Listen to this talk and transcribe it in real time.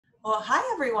Well, hi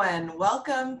everyone.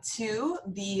 Welcome to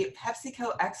the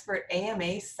PepsiCo Expert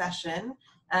AMA session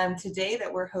today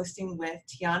that we're hosting with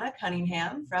Tionna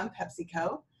Cunningham from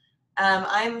PepsiCo.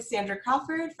 I'm Sandra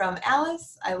Crawford from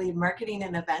Alice. I lead marketing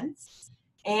and events.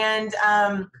 And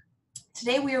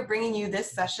today we are bringing you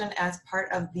this session as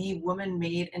part of the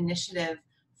WomanMade initiative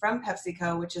from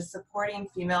PepsiCo, which is supporting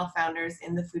female founders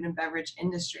in the food and beverage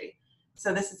industry.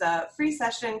 So this is a free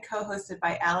session co-hosted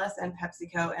by Alice and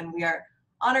PepsiCo, and we are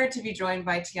honored to be joined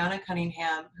by Tionna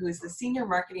Cunningham, who is the Senior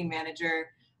Marketing Manager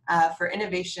for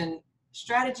Innovation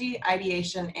Strategy,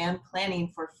 Ideation, and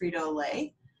Planning for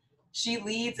Frito-Lay. She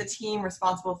leads a team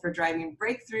responsible for driving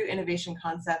breakthrough innovation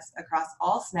concepts across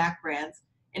all snack brands,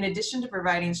 in addition to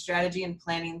providing strategy and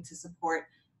planning to support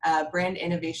brand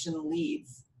innovation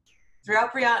leads.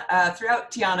 Throughout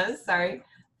Tionna's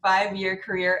 5-year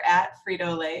career at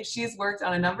Frito-Lay, she's worked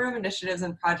on a number of initiatives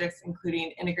and projects,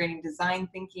 including integrating design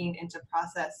thinking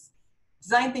process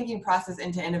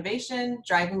into innovation,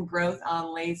 driving growth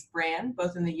on Lay's brand,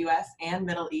 both in the US and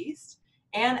Middle East,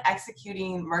 and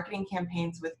executing marketing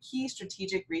campaigns with key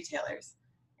strategic retailers.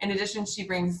 In addition, she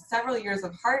brings several years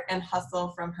of heart and hustle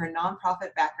from her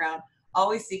nonprofit background,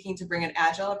 always seeking to bring an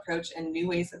agile approach and new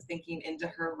ways of thinking into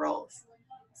her roles.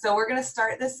 So we're going to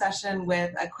start this session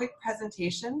with a quick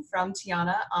presentation from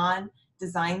Tionna on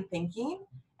design thinking.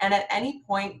 And at any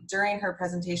point during her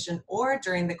presentation or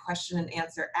during the question and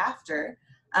answer after,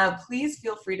 please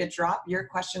feel free to drop your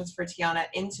questions for Tionna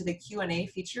into the Q&A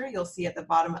feature you'll see at the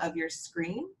bottom of your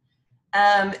screen.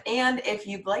 And if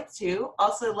you'd like to,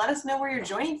 also let us know where you're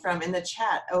joining from in the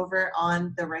chat over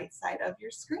on the right side of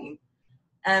your screen.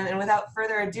 And without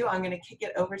further ado, I'm going to kick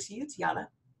it over to you, Tionna.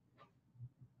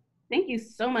 Thank you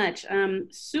so much. I'm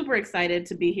super excited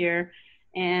to be here,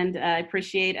 and I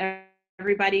appreciate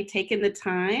everybody taking the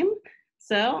time.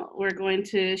 So we're going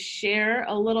to share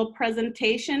a little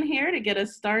presentation here to get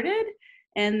us started,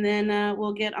 and then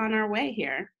we'll get on our way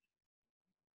here.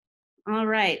 All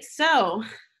right, so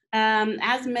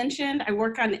as mentioned, I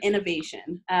work on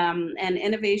innovation, and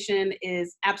innovation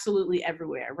is absolutely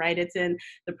everywhere, right? It's in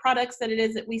the products that it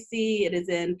is that we see. It is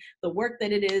in the work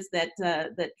that it is that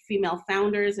female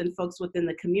founders and folks within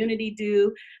the community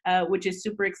do, which is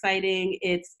super exciting.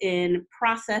 It's in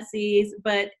processes,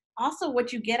 but also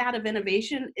what you get out of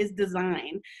innovation is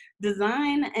design.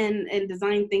 Design and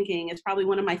design thinking is probably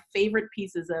one of my favorite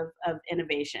pieces of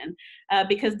innovation,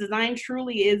 because design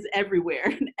truly is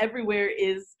everywhere. Everywhere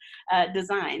is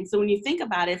design. So when you think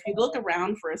about it, if you look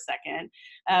around for a second,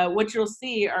 what you'll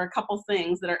see are a couple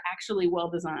things that are actually well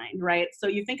designed, right? So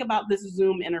you think about this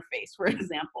Zoom interface, for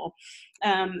example.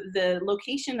 The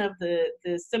location of the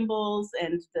symbols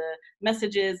and the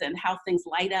messages and how things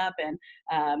light up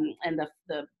and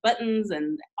the buttons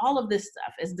and all of this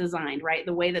stuff is designed, right?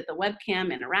 The way that the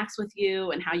webcam interacts with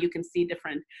you and how you can see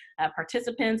different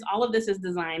participants, all of this is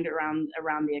designed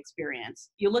around the experience.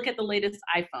 You look at the latest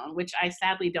iPhone, which I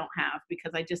sadly don't have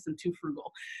because I just am too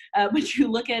frugal. But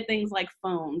you look at things like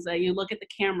phones, you look at the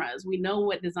cameras. We know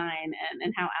what design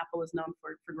and how Apple is known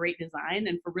for great design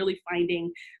and for really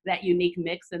finding that unique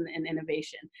mix and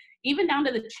innovation. Even down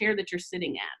to the chair that you're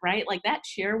sitting at, right? Like that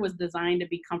chair was designed to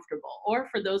be comfortable. Or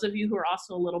for those of you who are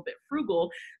also a little bit frugal,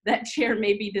 that chair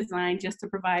may be designed just to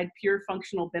provide pure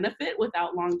functional benefit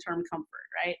without long-term comfort,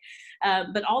 right?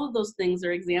 But all of those things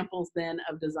are examples then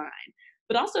of design.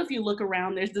 But also if you look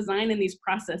around, there's design in these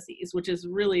processes, which is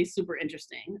really super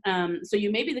interesting. So you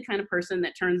may be the kind of person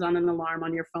that turns on an alarm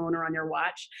on your phone or on your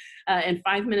watch, and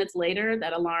 5 minutes later,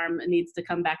 that alarm needs to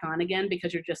come back on again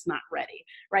because you're just not ready,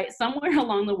 right? Somewhere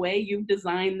along the way, you've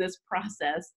designed this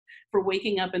process for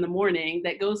waking up in the morning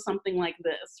that goes something like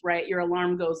this, right? Your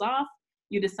alarm goes off.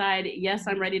 You decide, yes,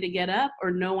 I'm ready to get up,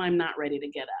 or no, I'm not ready to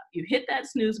get up. You hit that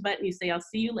snooze button, you say, I'll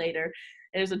see you later.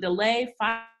 There's a delay,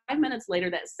 5 minutes later,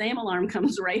 that same alarm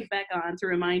comes right back on to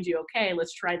remind you, okay,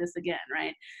 let's try this again,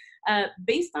 right?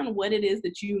 Based on what it is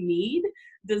that you need,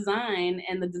 design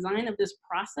and the design of this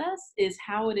process is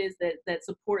how it is that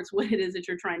supports what it is that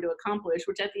you're trying to accomplish,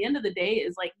 which at the end of the day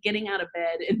is like getting out of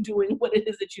bed and doing what it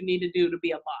is that you need to do to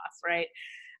be a boss, right?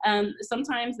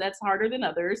 Sometimes that's harder than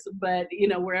others, but you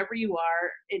know, wherever you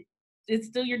are, it's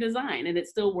still your design and it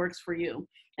still works for you.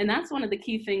 And that's one of the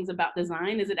key things about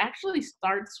design is it actually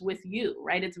starts with you,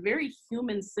 right? It's very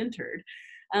human-centered.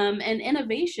 And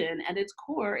innovation at its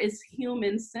core is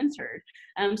human-centered.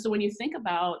 So when you think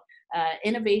about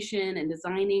innovation and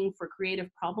designing for creative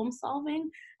problem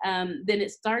solving, then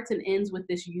it starts and ends with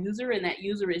this user, and that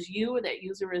user is you, or that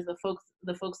user is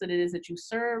the folks that it is that you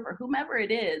serve, or whomever it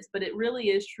is, but it really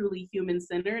is truly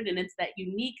human-centered, and it's that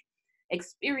unique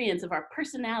experience, of our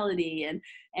personality,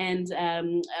 and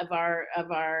of our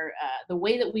the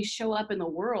way that we show up in the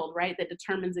world, right? That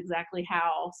determines exactly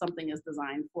how something is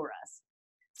designed for us.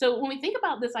 So when we think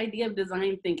about this idea of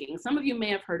design thinking, some of you may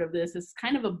have heard of this. It's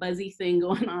kind of a buzzy thing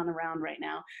going on around right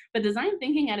now. But design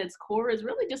thinking at its core is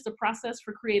really just a process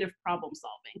for creative problem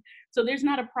solving. So there's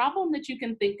not a problem that you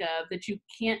can think of that you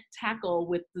can't tackle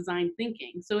with design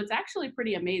thinking. So it's actually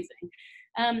pretty amazing.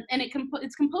 And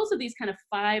it's composed of these kind of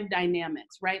 5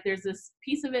 dynamics, right? There's this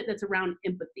piece of it that's around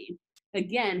empathy.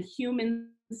 Again,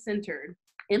 human-centered.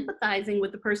 Empathizing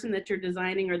with the person that you're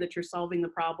designing or that you're solving the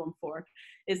problem for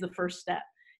is the first step.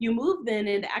 You move then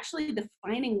into actually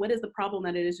defining what is the problem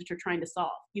that it is that you're trying to solve.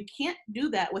 You can't do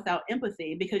that without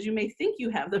empathy, because you may think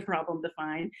you have the problem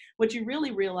defined. What you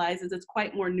really realize is it's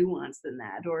quite more nuanced than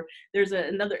that, or there's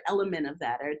another element of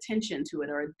that, or attention to it,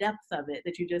 or a depth of it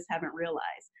that you just haven't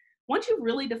realized. Once you've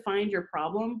really defined your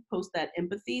problem, post that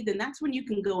empathy, then that's when you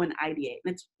can go and ideate.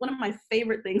 And it's one of my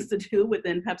favorite things to do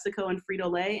within PepsiCo and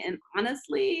Frito-Lay. And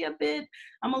honestly,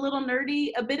 I'm a little nerdy,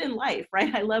 a bit in life,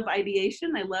 right? I love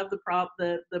ideation. I love the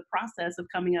process of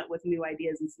coming up with new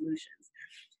ideas and solutions.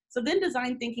 So then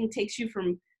design thinking takes you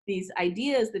from these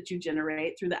ideas that you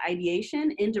generate through the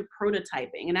ideation into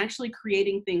prototyping and actually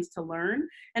creating things to learn,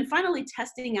 and finally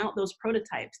testing out those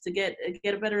prototypes to get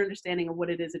a better understanding of what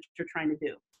it is that you're trying to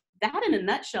do. That in a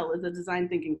nutshell is a design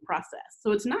thinking process.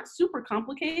 So it's not super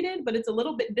complicated, but it's a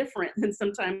little bit different than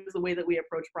sometimes the way that we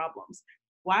approach problems.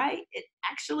 Why? It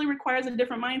actually requires a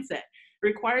different mindset. It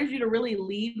requires you to really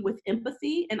lead with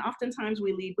empathy, and oftentimes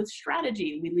we lead with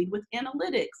strategy, we lead with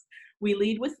analytics, we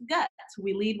lead with guts,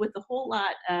 we lead with a whole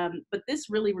lot, but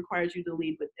this really requires you to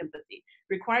lead with empathy.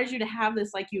 It requires you to have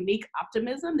this like unique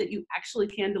optimism that you actually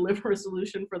can deliver a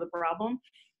solution for the problem.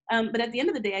 But at the end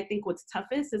of the day, I think what's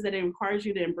toughest is that it requires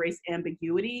you to embrace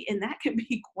ambiguity, and that can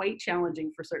be quite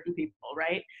challenging for certain people,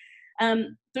 right?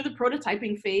 Through the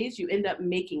prototyping phase, you end up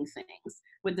making things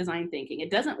with design thinking.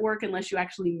 It doesn't work unless you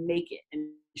actually make it and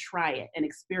try it and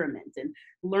experiment and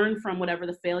learn from whatever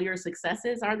the failure or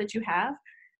successes are that you have,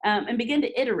 and begin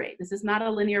to iterate. This is not a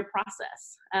linear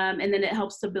process. And then it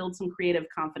helps to build some creative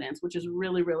confidence, which is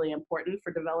really, really important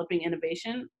for developing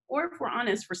innovation, or if we're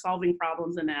honest, for solving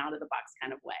problems in an out of the box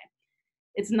kind of way.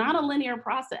 It's not a linear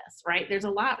process, right? There's a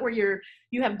lot where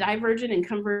you have divergent and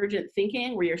convergent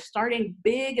thinking, where you're starting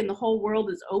big and the whole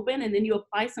world is open, and then you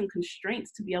apply some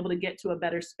constraints to be able to get to a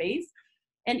better space.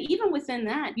 And even within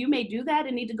that, you may do that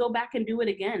and need to go back and do it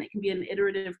again. It can be an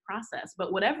iterative process,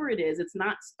 but whatever it is, it's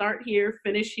not start here,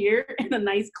 finish here, and a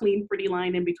nice, clean, pretty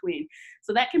line in between.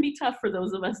 So that can be tough for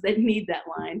those of us that need that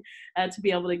line to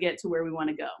be able to get to where we want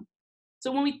to go.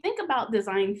 So when we think about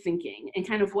design thinking and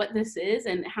kind of what this is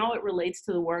and how it relates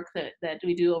to the work that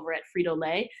we do over at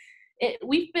Frito-Lay,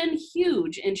 we've been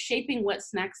huge in shaping what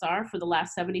snacks are for the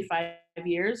last 75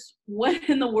 years. What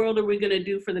in the world are we going to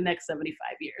do for the next 75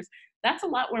 years? That's a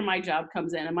lot where my job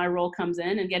comes in and my role comes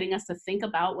in, and getting us to think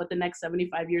about what the next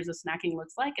 75 years of snacking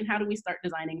looks like and how do we start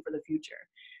designing for the future.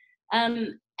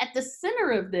 At the center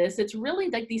of this, it's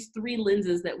really like these 3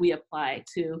 lenses that we apply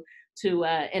to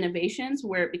innovations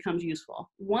where it becomes useful.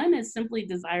 One is simply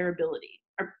desirability.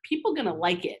 Are people going to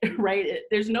like it, right?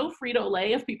 There's no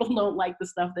Frito-Lay if people don't like the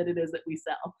stuff that it is that we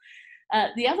sell.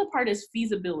 The other part is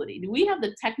feasibility. Do we have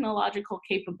the technological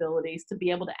capabilities to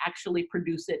be able to actually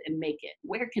produce it and make it?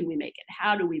 Where can we make it?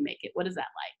 How do we make it? What is that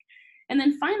like? And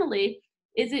then finally,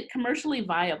 is it commercially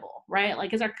viable, right?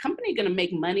 Like, is our company going to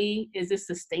make money? Is this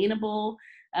sustainable?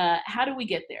 How do we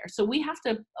get there? So we have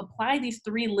to apply these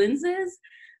 3 lenses,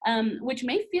 which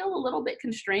may feel a little bit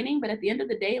constraining, but at the end of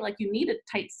the day, like, you need a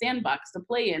tight sandbox to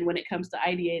play in when it comes to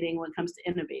ideating, when it comes to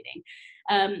innovating.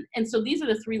 And so these are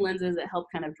the 3 lenses that help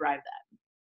kind of drive that.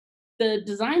 The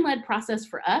design-led process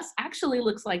for us actually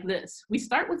looks like this. We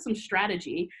start with some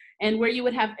strategy, and where you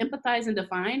would have empathize and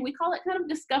define, we call it kind of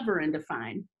discover and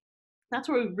define. That's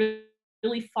where we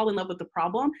really fall in love with the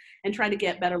problem and try to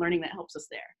get better learning that helps us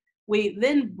there. We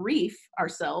then brief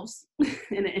ourselves in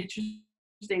an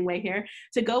interesting way here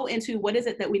to go into what is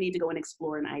it that we need to go and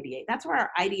explore and ideate. That's where our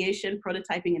ideation,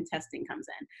 prototyping, and testing comes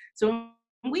in. So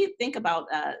when we think about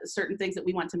certain things that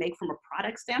we want to make from a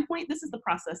product standpoint, this is the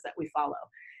process that we follow.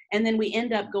 And then we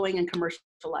end up going and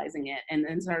commercializing it and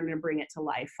then starting to bring it to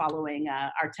life following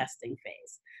our testing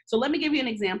phase. So let me give you an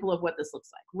example of what this looks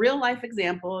like. Real life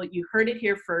example, you heard it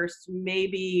here first,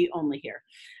 maybe only here,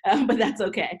 but that's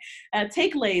okay.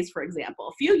 Take Lay's, for example.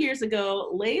 A few years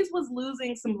ago, Lay's was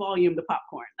losing some volume to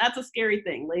popcorn. That's a scary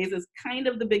thing. Lay's is kind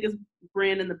of the biggest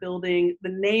brand in the building.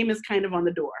 The name is kind of on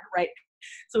the door, right?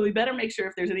 So we better make sure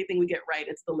if there's anything we get right,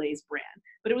 it's the Lay's brand.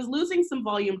 But it was losing some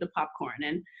volume to popcorn.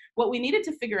 And what we needed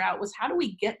to figure out was how do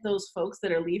we get those folks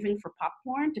that are leaving for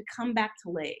popcorn to come back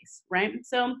to Lay's, right?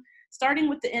 So starting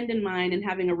with the end in mind and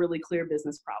having a really clear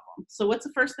business problem. So what's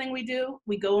the first thing we do?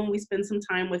 We go and we spend some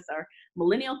time with our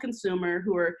millennial consumer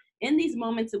who are in these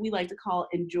moments that we like to call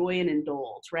enjoy and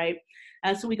indulge, right?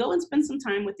 So we go and spend some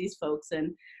time with these folks,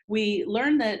 and we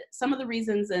learn that some of the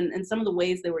reasons and some of the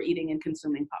ways they were eating and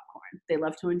consuming popcorn. They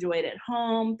love to enjoy it at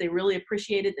home. They really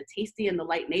appreciated the tasty and the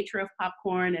light nature of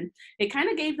popcorn, and it kind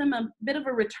of gave them a bit of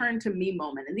a return to me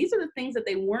moment. And these are the things that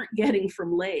they weren't getting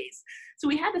from Lay's. So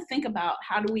we had to think about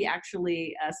how do we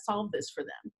actually solve this for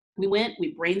them.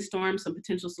 We brainstormed some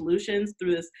potential solutions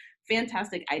through this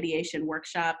fantastic ideation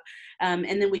workshop, and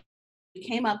then we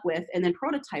came up with and then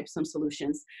prototyped some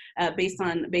solutions based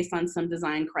on some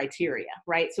design criteria,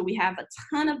 right? So we have a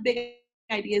ton of big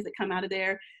ideas that come out of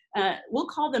there. We'll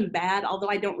call them bad, although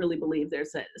I don't really believe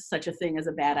there's such a thing as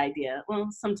a bad idea. Well,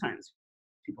 sometimes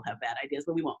people have bad ideas,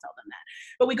 but we won't tell them that.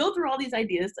 But we go through all these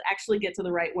ideas to actually get to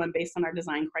the right one based on our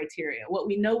design criteria. What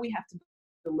we know we have to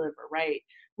deliver, right?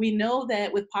 We know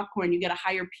that with popcorn, you get a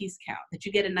higher piece count, that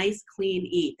you get a nice clean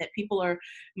eat, that people are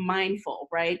mindful,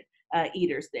 right?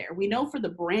 Eaters there. We know for the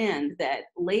brand that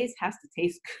Lay's has to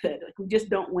taste good. Like we just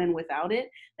don't win without it,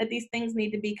 that these things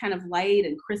need to be kind of light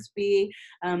and crispy,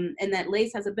 and that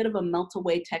Lay's has a bit of a melt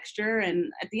away texture. And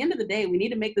at the end of the day, we need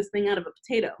to make this thing out of a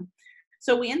potato.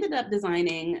 So we ended up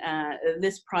designing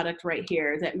this product right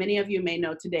here that many of you may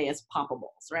know today as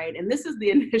Poppables, right? And this is the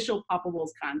initial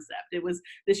Poppables concept. It was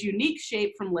this unique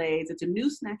shape from Lay's. It's a new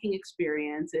snacking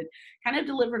experience. It kind of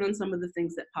delivered on some of the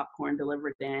things that popcorn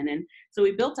delivered in. And so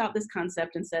we built out this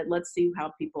concept and said, let's see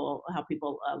how people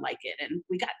like it. And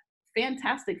we got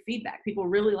fantastic feedback. People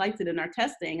really liked it in our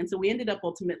testing. And so we ended up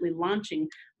ultimately launching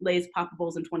Lay's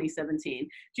Poppables in 2017. As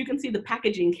you can see, the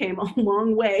packaging came a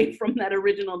long way from that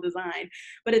original design.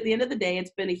 But at the end of the day,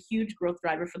 it's been a huge growth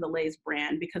driver for the Lay's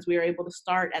brand because we were able to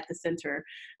start at the center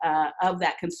of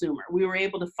that consumer. We were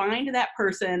able to find that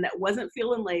person that wasn't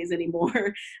feeling Lay's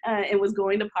anymore and was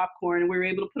going to popcorn. And we were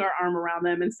able to put our arm around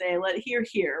them and say,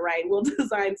 here, right? We'll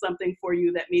design something for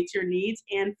you that meets your needs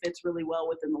and fits really well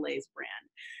within the Lay's brand.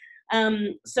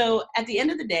 So at the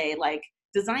end of the day, like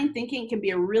design thinking can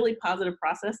be a really positive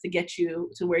process to get you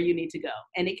to where you need to go.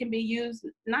 And it can be used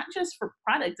not just for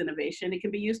product innovation, it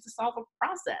can be used to solve a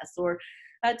process or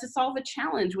to solve a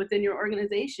challenge within your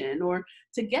organization or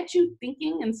to get you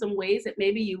thinking in some ways that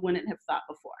maybe you wouldn't have thought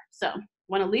before. So I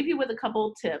want to leave you with a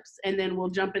couple tips and then we'll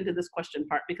jump into this question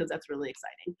part because that's really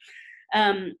exciting.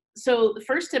 So the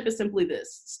first tip is simply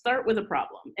this: start with a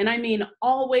problem. And I mean,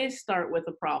 always start with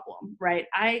a problem, right?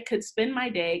 I could spend my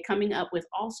day coming up with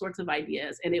all sorts of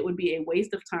ideas and it would be a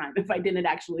waste of time if I didn't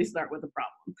actually start with a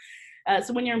problem.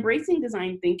 So when you're embracing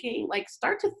design thinking, like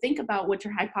start to think about what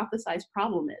your hypothesized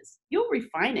problem is. You'll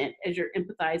refine it as you're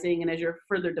empathizing and as you're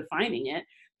further defining it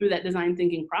through that design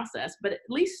thinking process, but at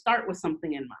least start with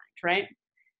something in mind, right?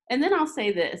 And then I'll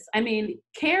say this, I mean,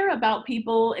 care about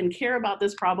people and care about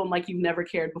this problem like you've never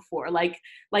cared before. Like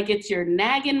it's your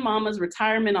nagging mama's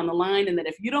retirement on the line, and that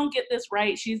if you don't get this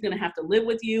right, she's gonna have to live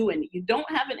with you, and you don't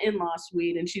have an in-law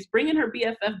suite, and she's bringing her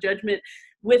BFF judgment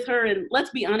with her, and let's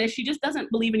be honest, she just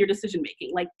doesn't believe in your decision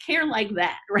making. Like care like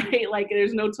that, right? Like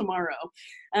there's no tomorrow.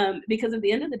 Because at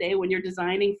the end of the day, when you're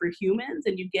designing for humans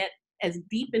and you get as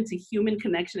deep into human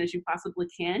connection as you possibly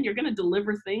can, you're going to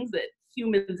deliver things that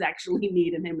humans actually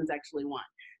need and humans actually want.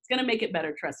 It's going to make it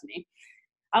better, trust me.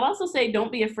 I'll also say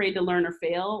don't be afraid to learn or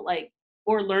fail,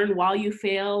 or learn while you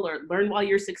fail or learn while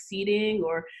you're succeeding.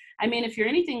 Or, I mean, if you're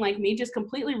anything like me, just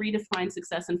completely redefine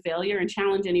success and failure and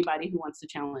challenge anybody who wants to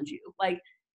challenge you. Like,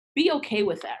 be okay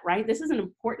with that, right? This is an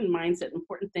important mindset,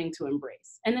 important thing to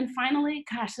embrace. And then finally,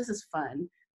 gosh, this is fun.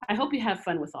 I hope you have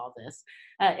fun with all this.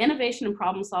 Innovation and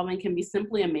problem solving can be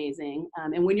simply amazing.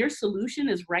 And when your solution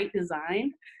is right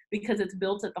designed, because it's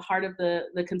built at the heart of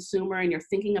the consumer and you're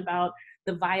thinking about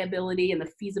the viability and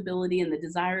the feasibility and the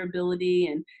desirability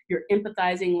and you're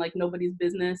empathizing like nobody's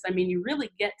business, I mean, you really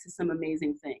get to some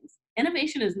amazing things.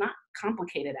 Innovation is not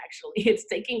complicated, actually. It's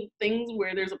taking things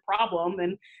where there's a problem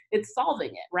and it's solving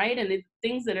it, right? And it's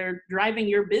things that are driving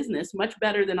your business much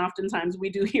better than oftentimes we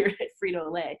do here at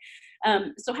Frito-Lay.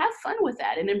 So have fun with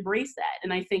that and embrace that,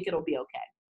 and I think it'll be okay.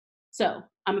 So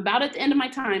I'm about at the end of my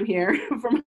time here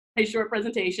for my short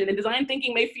presentation, and design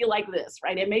thinking may feel like this,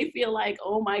 right? It may feel like,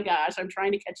 oh my gosh, I'm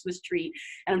trying to catch this treat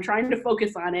and I'm trying to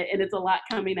focus on it and it's a lot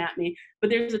coming at me, but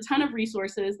there's a ton of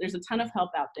resources. There's a ton of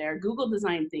help out there. Google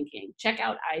design thinking, check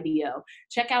out IDEO,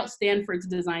 check out Stanford's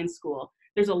design school.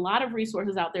 There's a lot of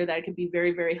resources out there that could be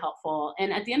very, very helpful.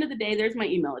 And at the end of the day, there's my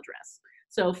email address.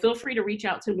 So feel free to reach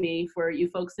out to me for you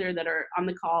folks there that are on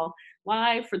the call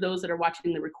live, for those that are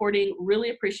watching the recording. Really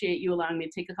appreciate you allowing me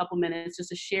to take a couple minutes just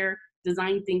to share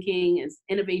design thinking, as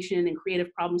innovation and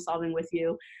creative problem solving with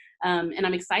you. And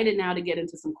I'm excited now to get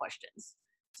into some questions.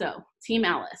 So Team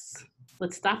Alice,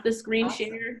 let's stop the screen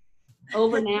share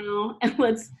over now and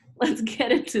let's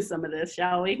get into some of this,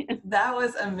 shall we? That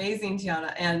was amazing,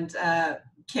 Tionna, and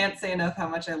can't say enough how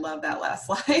much I love that last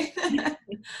slide.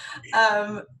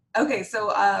 Okay,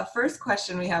 so first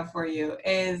question we have for you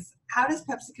is, how does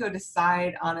PepsiCo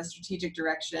decide on a strategic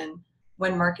direction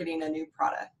when marketing a new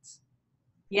product?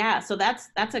 Yeah, so that's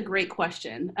a great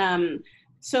question.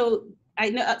 So I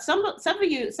know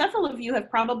several of you have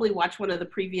probably watched one of the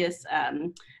previous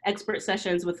expert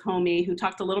sessions with Homie, who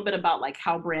talked a little bit about like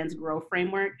how brands grow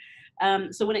framework.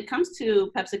 So when it comes to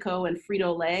PepsiCo and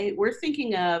Frito-Lay, we're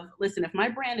thinking of, listen, if my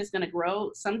brand is going to grow,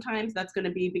 sometimes that's going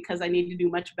to be because I need to do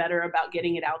much better about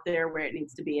getting it out there where it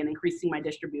needs to be and increasing my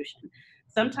distribution.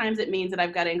 Sometimes it means that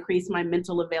I've got to increase my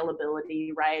mental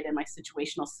availability, right, and my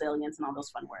situational salience and all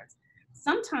those fun words.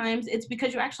 Sometimes it's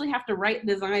because you actually have to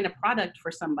design a product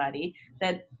for somebody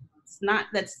that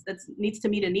needs to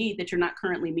meet a need that you're not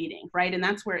currently meeting, right? And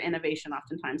that's where innovation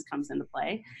oftentimes comes into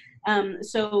play.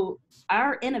 So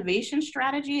our innovation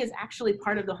strategy is actually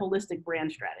part of the holistic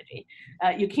brand strategy.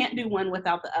 You can't do one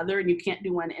without the other, and you can't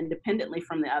do one independently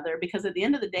from the other, because at the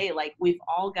end of the day, like, we've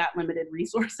all got limited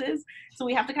resources. So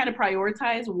we have to kind of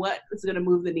prioritize what is going to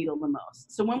move the needle the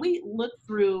most. So when we look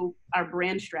through our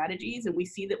brand strategies and we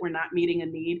see that we're not meeting a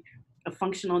need, a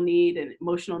functional need, an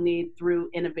emotional need through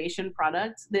innovation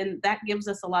products, then that gives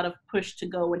us a lot of push to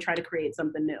go and try to create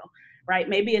something new, right?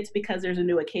 Maybe it's because there's a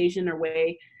new occasion or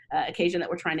occasion that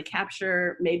we're trying to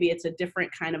capture. Maybe it's a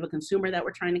different kind of a consumer that we're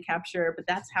trying to capture, but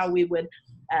that's how we would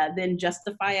then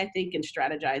justify, I think, and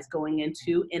strategize going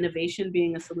into innovation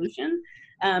being a solution,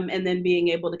 and then being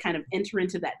able to kind of enter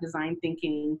into that design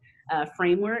thinking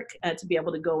framework to be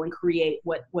able to go and create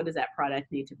what does that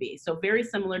product need to be. So very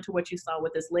similar to what you saw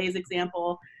with this Lay's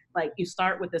example. Like, you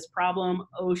start with this problem,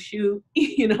 oh shoot,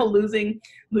 losing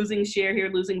share here,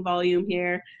 losing volume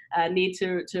here, need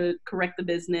to correct the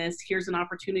business. Here's an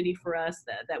opportunity for us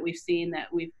that we've seen, that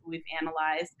we've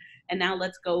analyzed, and now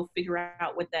let's go figure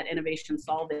out what that innovation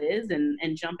solve is and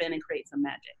jump in and create some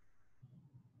magic.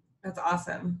 That's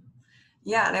awesome.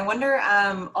 Yeah, and I wonder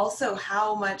also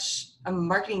how much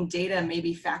marketing data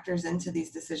maybe factors into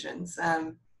these decisions.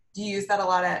 Do you use that a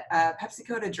lot at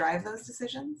PepsiCo to drive those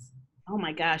decisions? Oh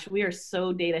my gosh, we are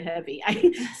so data heavy.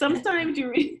 Sometimes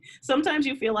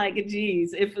you feel like,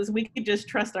 geez, if we could just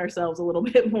trust ourselves a little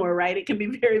bit more, right? It can be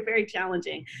very, very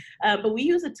challenging. But we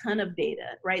use a ton of data,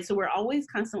 right? So we're always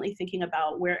constantly thinking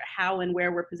about how and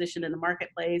where we're positioned in the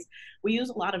marketplace. We use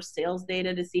a lot of sales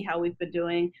data to see how we've been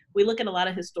doing. We look at a lot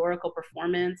of historical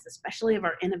performance, especially of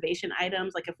our innovation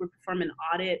items. Like, if we perform an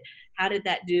audit, how did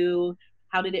that do?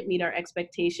 How did it meet our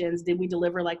expectations? Did we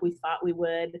deliver like we thought we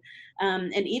would?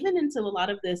 And even into a lot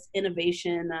of this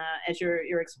innovation, as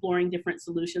you're exploring different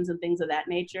solutions and things of that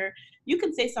nature, you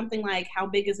can say something like, how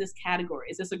big is this category?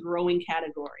 Is this a growing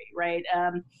category, right?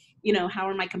 How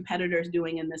are my competitors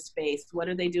doing in this space? What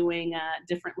are they doing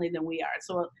differently than we are?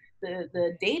 So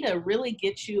the data really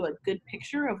gets you a good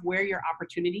picture of where your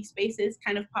opportunity spaces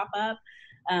kind of pop up.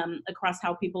 Across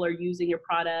how people are using your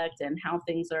product and how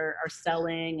things are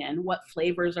selling and what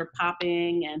flavors are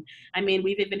popping. And I mean,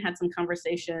 we've even had some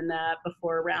conversation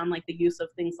before around like the use of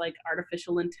things like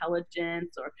artificial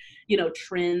intelligence or,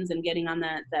 trends, and getting on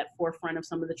that forefront of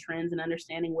some of the trends and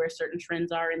understanding where certain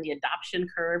trends are in the adoption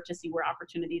curve to see where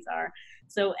opportunities are.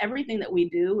 So everything that we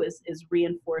do is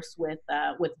reinforced with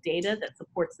data that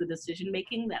supports the decision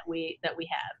making that we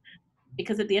have.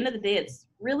 Because at the end of the day, it's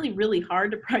really, really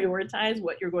hard to prioritize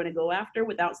what you're going to go after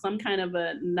without some kind of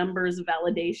a numbers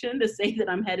validation to say that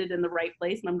I'm headed in the right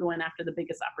place and I'm going after the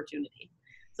biggest opportunity.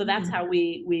 So that's how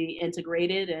we integrate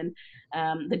it, and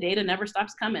the data never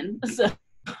stops coming. So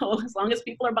as long as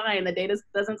people are buying, the data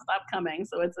doesn't stop coming.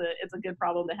 So it's a good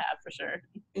problem to have, for sure.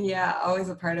 Yeah, always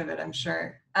a part of it, I'm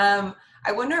sure. I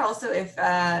wonder also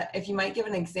if you might give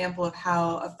an example of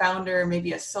how a founder,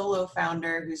 maybe a solo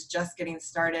founder who's just getting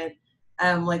started,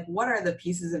 like, what are the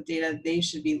pieces of data they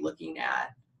should be looking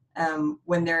at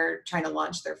when they're trying to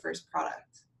launch their first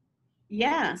product?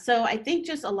 Yeah, so I think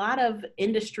just a lot of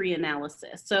industry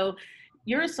analysis. So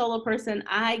you're a solo person.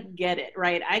 I get it,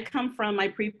 right? I come from my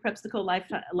pre-PepsiCo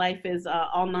life is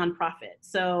all nonprofit.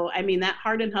 So, I mean, that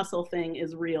heart and hustle thing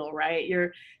is real, right?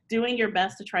 You're doing your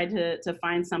best to try to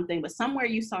find something, but somewhere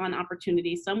you saw an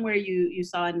opportunity, somewhere you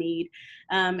saw a need.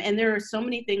 And there are so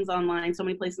many things online, so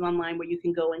many places online where you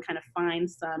can go and kind of find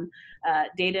some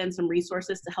data and some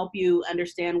resources to help you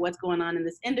understand what's going on in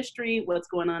this industry, what's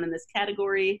going on in this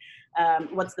category,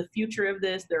 what's the future of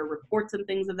this. There are reports and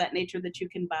things of that nature that you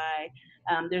can buy.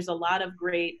 There's a lot of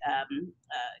great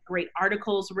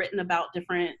articles written about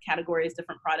different categories,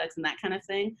 different products, and that kind of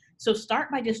thing. So start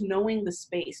by just knowing the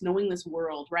space, knowing this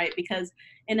world, right? Because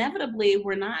inevitably,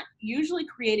 we're not usually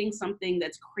creating something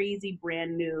that's crazy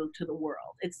brand new to the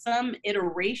world. It's some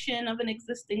iteration of an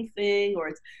existing thing, or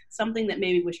it's something that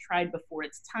maybe was tried before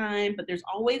its time, but there's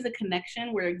always a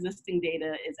connection where existing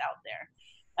data is out there.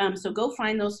 So go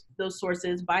find those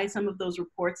sources, buy some of those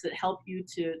reports that help you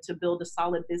to build a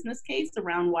solid business case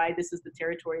around why this is the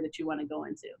territory that you want to go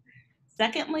into.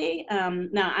 Secondly,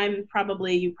 now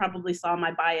you probably saw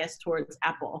my bias towards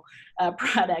Apple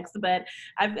products, but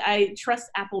I trust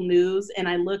Apple News, and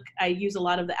I use a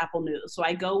lot of the Apple News. So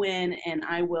I go in and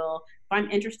if I'm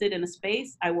interested in a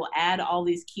space, I will add all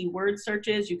these keyword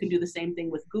searches. You can do the same thing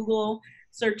with Google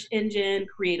search engine,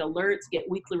 create alerts, get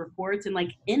weekly reports, and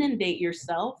like inundate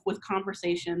yourself with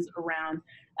conversations around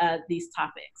these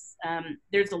topics.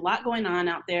 There's a lot going on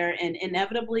out there, and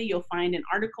inevitably you'll find an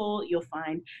article, you'll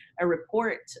find a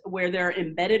report where there are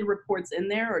embedded reports in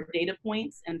there or data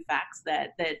points and facts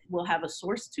that will have a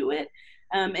source to it.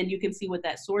 And you can see what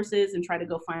that source is and try to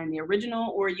go find the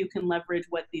original, or you can leverage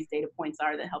what these data points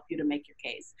are that help you to make your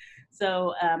case.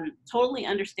 So totally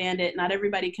understand it. Not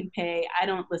everybody can pay. I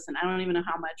don't even know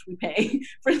how much we pay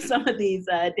for some of these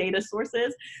data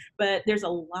sources, but there's a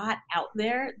lot out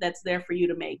there that's there for you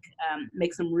to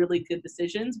make some really good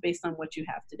decisions based on what you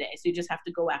have today. So you just have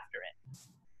to go after it.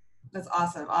 That's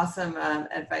awesome. Awesome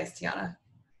advice, Tionna.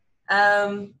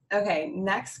 Okay,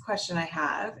 next question I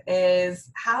have is,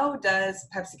 how does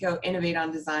PepsiCo innovate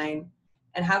on design,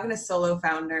 and how can a solo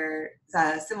founder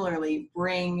similarly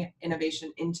bring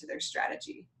innovation into their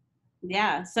strategy?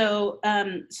 Yeah, so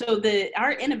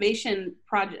our innovation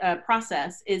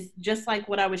process is just like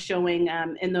what I was showing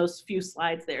in those few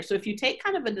slides there. So if you take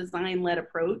kind of a design-led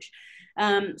approach,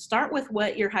 start with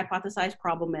what your hypothesized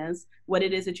problem is, what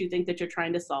it is that you think that you're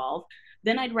trying to solve.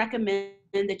 Then I'd recommend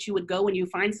that you would go and you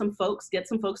find some folks, get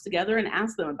some folks together and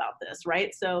ask them about this,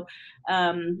 right? So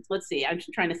let's see, I'm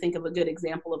just trying to think of a good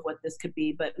example of what this could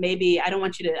be, but maybe I don't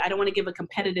want to give a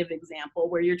competitive example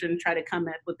where you're going to try to come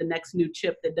up with the next new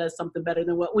chip that does something better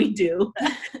than what we do.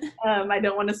 I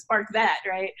don't want to spark that,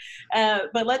 right?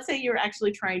 But let's say you're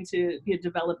actually trying to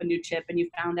develop a new chip, and you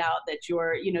found out that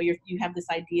you have this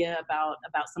idea about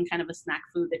some kind of a snack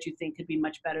food that you think could be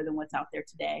much better than what's out there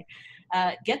today.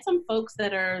 Get some folks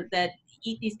that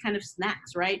eat these kind of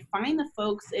snacks, right? Find the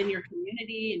folks in your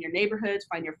community, in your neighborhoods,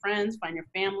 find your friends, find your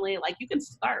family. Like, you can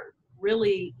start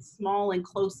really small and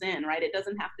close in, right? It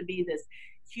doesn't have to be this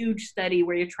huge study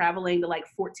where you're traveling to like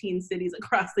 14 cities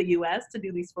across the US to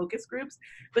do these focus groups,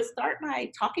 but start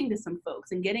by talking to some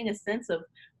folks and getting a sense of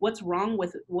what's wrong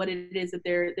with what it is that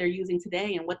they're using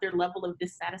today, and what their level of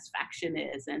dissatisfaction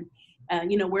is, and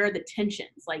where are the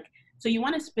tensions. So you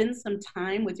want to spend some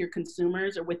time with your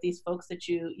consumers or with these folks that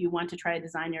you want to try to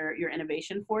design your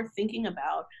innovation for, thinking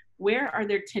about where are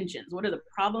their tensions, what are the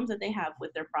problems that they have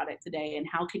with their product today, and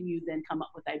how can you then come up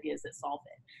with ideas that solve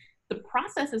it. The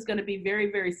process is going to be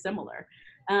very, very similar.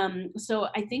 So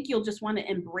I think you'll just want to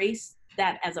embrace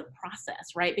that as a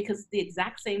process, right? Because the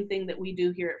exact same thing that we do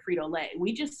here at Frito-Lay,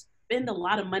 we just spend a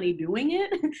lot of money doing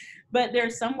it, but there are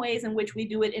some ways in which we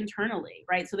do it internally,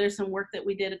 right? So there's some work that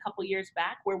we did a couple years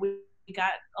back where we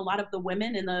got a lot of the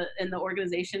women in the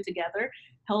organization together,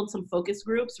 held some focus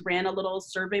groups, ran a little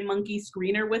Survey Monkey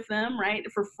screener with them, right,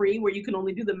 for free, where you can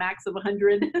only do the max of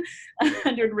 100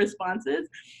 responses,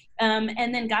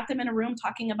 and then got them in a room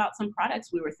talking about some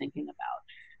products we were thinking about.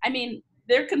 I mean,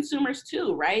 they're consumers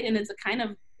too, right? And it's a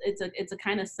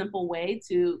kind of simple way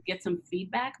to get some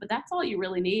feedback, but that's all you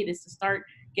really need, is to start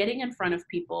getting in front of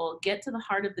people, get to the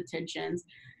heart of the tensions.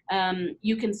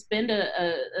 You can spend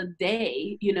a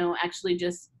day, actually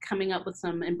just coming up with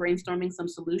and brainstorming some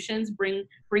solutions, bring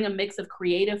a mix of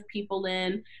creative people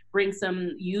in, bring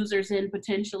some users in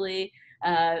potentially,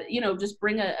 just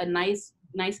bring a nice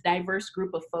diverse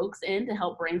group of folks in to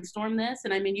help brainstorm this.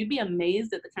 And I mean, you'd be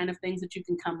amazed at the kind of things that you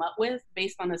can come up with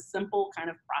based on a simple kind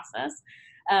of process.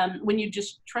 when you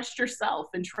just trust yourself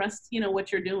and trust,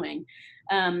 what you're doing.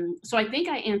 So I think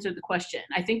I answered the question.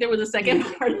 I think there was a second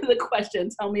part of the question.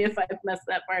 Tell me if I've messed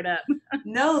that part up.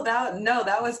 No,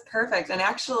 that was perfect. And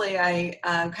actually, I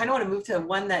kind of want to move to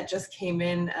one that just came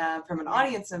in from an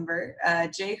audience member.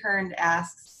 Jay Hearn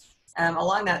asks,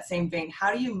 along that same vein,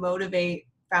 how do you motivate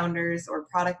founders or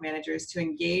product managers to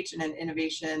engage in an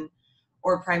innovation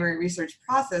or primary research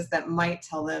process that might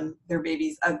tell them their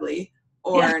baby's ugly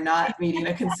or not meeting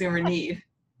a consumer need?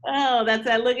 Oh, that's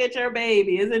that. Look at your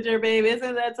baby. Isn't your baby?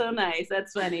 Isn't that so nice?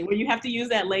 That's funny. Where you have to use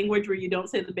that language where you don't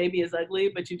say the baby is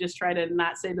ugly, but you just try to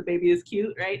not say the baby is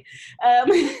cute, right?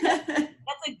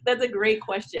 That's a great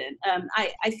question.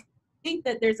 I think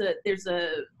that there's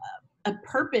a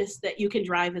purpose that you can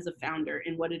drive as a founder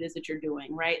in what it is that you're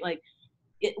doing, right? Like,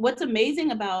 what's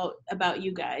amazing about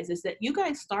you guys is that you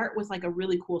guys start with like a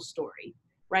really cool story,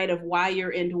 right, of why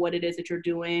you're into what it is that you're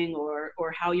doing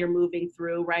or how you're moving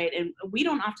through, right? And we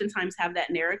don't oftentimes have that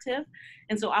narrative.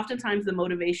 And so oftentimes the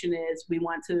motivation is we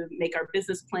want to make our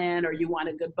business plan, or you want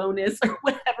a good bonus, or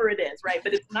whatever it is, right?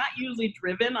 But it's not usually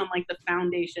driven on like the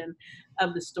foundation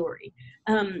of the story.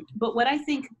 But what I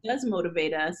think does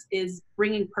motivate us is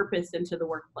bringing purpose into the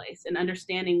workplace and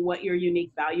understanding what your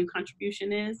unique value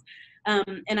contribution is.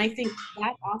 And I think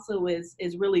that also is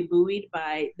really buoyed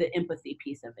by the empathy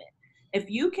piece of it. If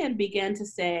you can begin to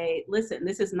say, listen,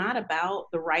 this is not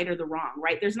about the right or the wrong,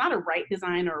 right? There's not a right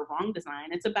design or a wrong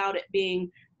design. It's about it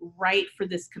being right for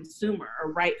this consumer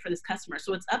or right for this customer.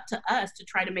 So it's up to us to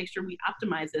try to make sure we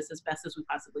optimize this as best as we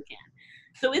possibly can.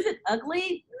 So is it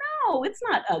ugly? No, it's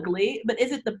not ugly, but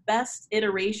is it the best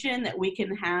iteration that we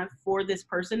can have for this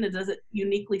person? Does it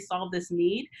uniquely solve this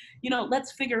need?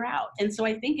 Let's figure out. And so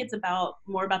I think it's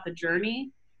more about the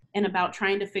journey and about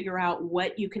trying to figure out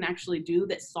what you can actually do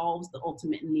that solves the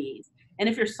ultimate needs. And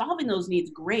if you're solving those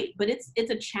needs, great, but it's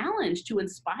a challenge to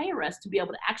inspire us to be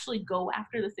able to actually go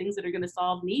after the things that are going to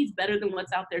solve needs better than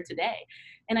what's out there today.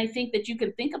 And I think that you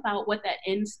can think about what that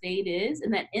end state is,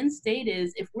 and that end state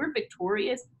is, if we're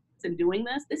victorious in doing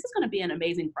this is going to be an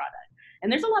amazing product.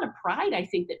 And there's a lot of pride, I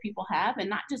think, that people have in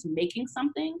not just making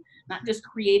something, not just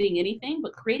creating anything,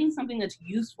 but creating something that's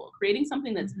useful, creating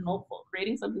something that's helpful,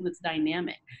 creating something that's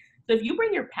dynamic. So if you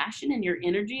bring your passion and your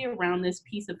energy around this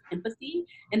piece of empathy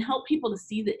and help people to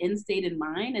see the end state in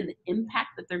mind and the impact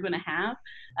that they're going to have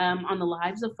on the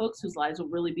lives of folks whose lives will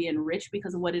really be enriched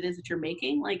because of what it is that you're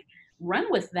making, like, run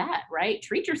with that, right?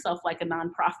 Treat yourself like a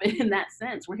nonprofit in that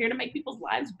sense. We're here to make people's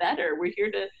lives better. We're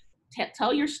here to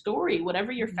tell your story,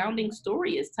 whatever your founding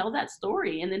story is, tell that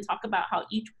story, and then talk about how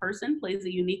each person plays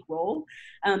a unique role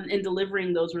in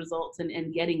delivering those results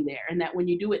and getting there. And that when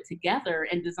you do it together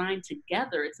and design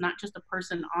together, it's not just a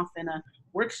person off in a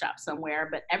workshop somewhere,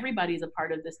 but everybody's a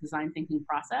part of this design thinking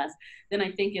process, then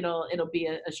I think it'll be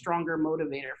a stronger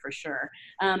motivator for sure.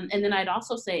 And then I'd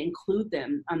also say include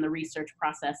them on the research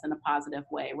process in a positive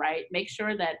way, right? Make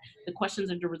sure that the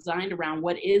questions are designed around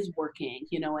what is working,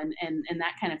 and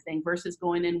that kind of thing, versus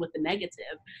going in with the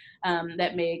negative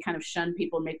that may kind of shun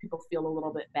people, make people feel a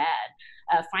little bit bad.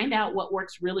 Find out what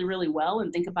works really, really well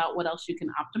and think about what else you can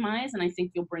optimize. And I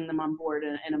think you'll bring them on board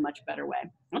in a much better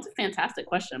way. That's a fantastic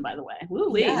question, by the way.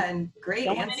 Woo-wee. Yeah, and great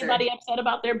Don't answer. want anybody upset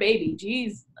about their baby.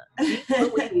 Jeez.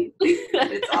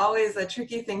 It's always a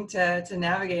tricky thing to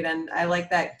navigate. And I like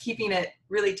that, keeping it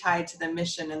really tied to the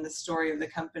mission and the story of the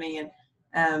company,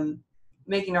 and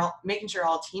making sure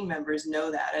all team members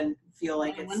know that and feel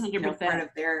like it's 100%. Part of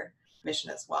their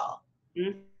mission as well.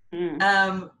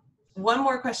 Mm-hmm. One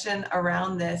more question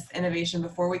around this innovation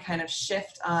before we kind of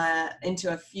shift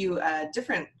into a few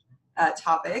different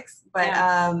topics.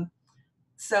 But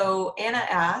so Anna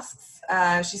asks,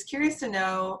 she's curious to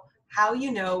know how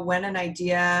you know when an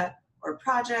idea or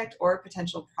project or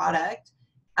potential product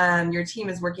your team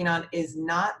is working on is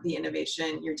not the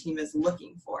innovation your team is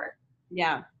looking for.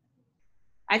 Yeah.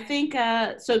 I think,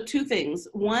 so two things.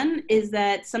 One is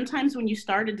that sometimes when you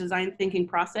start a design thinking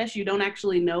process, you don't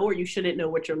actually know, or you shouldn't know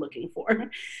what you're looking for.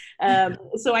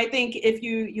 So I think if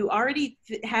you already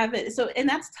have it, and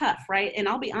that's tough, right? And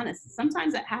I'll be honest,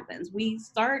 sometimes that happens. We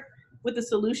start with the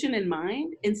solution in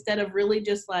mind instead of really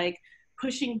just like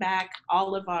pushing back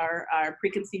all of our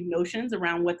preconceived notions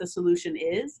around what the solution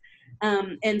is.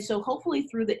 And so hopefully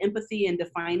through the empathy and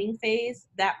defining phase,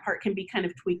 that part can be kind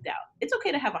of tweaked out. It's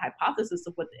okay to have a hypothesis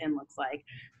of what the end looks like,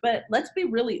 but let's be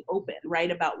really open, right,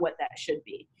 about what that should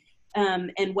be.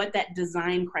 And what that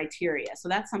design criteria. So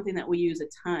that's something that we use a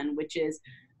ton, which is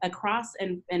across,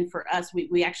 and for us,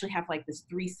 we actually have like this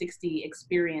 360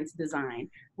 experience design,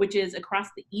 which is across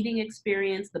the eating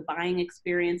experience, the buying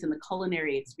experience, and the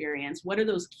culinary experience. What are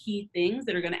those key things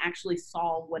that are going to actually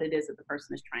solve what it is that the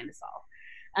person is trying to solve?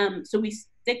 So we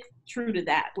stick true to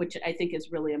that, which I think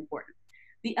is really important.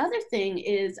 The other thing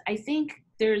is, I think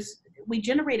we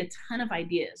generate a ton of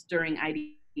ideas during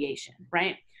ideation,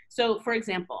 right? So for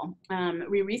example,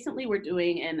 we recently were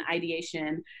doing an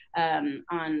ideation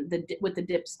with the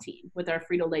dips team, with our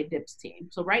Frito-Lay dips team.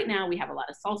 So right now we have a lot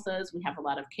of salsas, we have a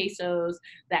lot of quesos,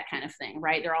 that kind of thing,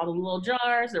 right? They're all in little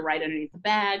jars, they're right underneath the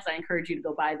bags. I encourage you to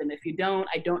go buy them if you don't.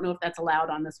 I don't know if that's allowed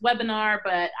on this webinar,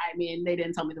 but I mean, they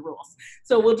didn't tell me the rules.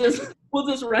 So we'll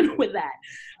just run with that.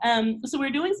 So we're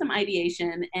doing some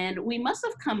ideation, and we must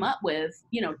have come up with,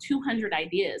 200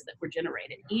 ideas that were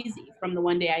generated easy from the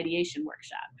one-day ideation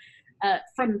workshop.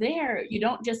 From there, you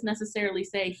don't just necessarily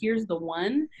say, here's the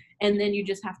one, and then you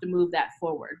just have to move that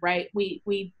forward, right?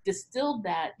 We distilled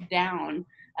that down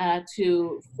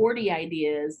to 40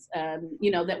 ideas,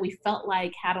 that we felt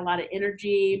like had a lot of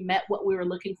energy, met what we were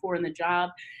looking for in the job.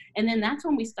 And then that's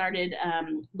when we started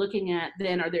looking at,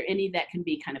 then, are there any that can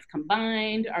be kind of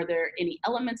combined? Are there any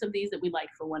elements of these that we like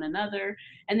for one another?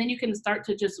 And then you can start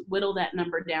to just whittle that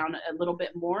number down a little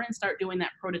bit more and start doing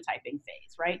that prototyping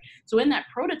phase, right? So in that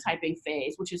prototyping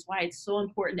phase, which is why it's so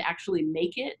important to actually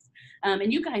make it,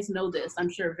 and you guys know this, I'm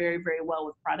sure, very, very well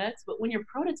with products, but when you're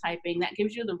prototyping, that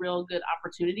gives you the real good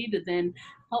opportunity to then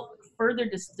help further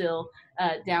distill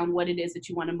down what it is that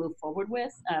you want to move forward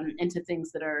with into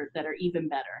things that are even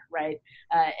better, right?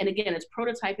 And again, it's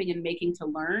prototyping and making to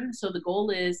learn. So the goal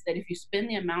is that if you spend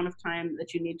the amount of time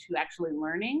that you need to actually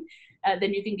learning,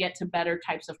 then you can get to better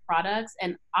types of products.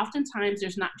 And oftentimes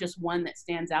there's not just one that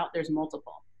stands out, there's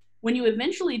multiple. When you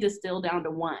eventually distill down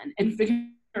to one and figure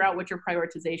out what your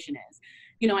prioritization is,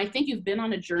 I think you've been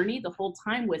on a journey the whole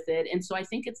time with it. And so I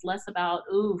think it's less about,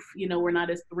 we're not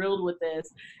as thrilled with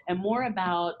this, and more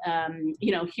about,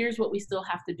 here's what we still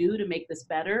have to do to make this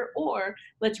better, or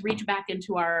let's reach back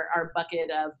into our bucket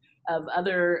of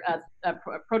other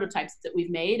prototypes that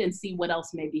we've made and see what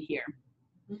else may be here.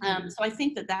 So I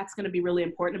think that that's going to be really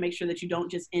important, to make sure that you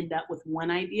don't just end up with one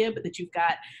idea, but that you've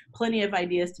got plenty of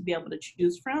ideas to be able to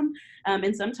choose from.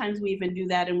 And sometimes we even do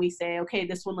that, and we say, okay,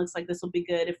 this one looks like this will be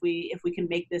good if we can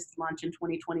make this launch in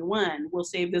 2021. We'll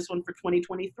save this one for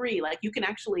 2023. Like, you can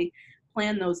actually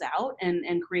plan those out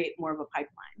and create more of a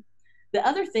pipeline. The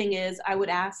other thing is, I would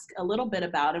ask a little bit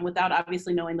about, and without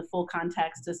obviously knowing the full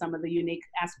context to some of the unique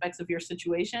aspects of your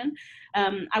situation,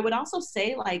 I would also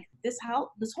say, like, this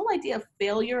whole idea of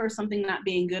failure or something not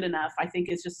being good enough, I think,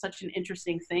 is just such an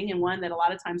interesting thing, and one that a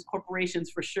lot of times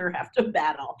corporations for sure have to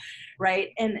battle, right?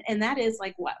 And that is,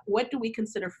 like, what do we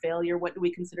consider failure? What do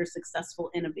we consider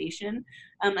successful innovation?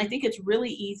 I think it's really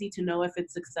easy to know if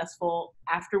it's successful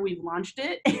after we've launched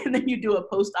it, and then you do a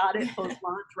post-audit,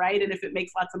 post-launch, right? And if it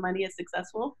makes lots of money, it's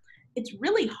successful. It's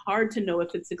really hard to know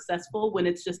if it's successful when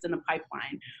it's just in a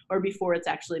pipeline or before it's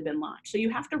actually been launched. So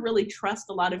you have to really trust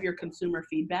a lot of your consumer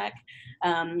feedback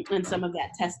and some of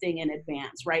that testing in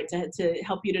advance, right? To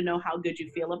help you to know how good you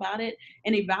feel about it,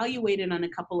 and evaluate it on a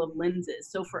couple of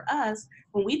lenses. So for us,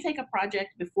 when we take a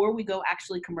project, before we go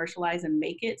actually commercialize and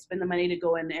make it, spend the money to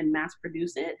go in and mass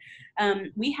produce it,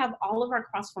 we have all of our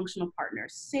cross-functional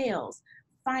partners, sales,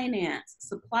 finance,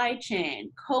 supply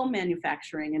chain,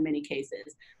 co-manufacturing in many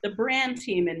cases, the brand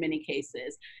team in many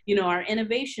cases, our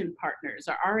innovation partners,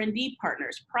 our R&D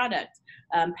partners, product,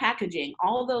 packaging,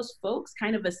 all those folks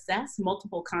kind of assess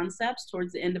multiple concepts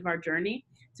towards the end of our journey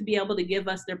to be able to give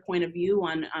us their point of view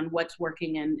on what's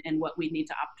working and what we need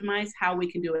to optimize, how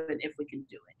we can do it, and if we can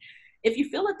do it. If you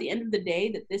feel at the end of the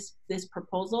day that this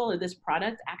proposal or this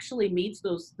product actually meets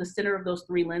the center of those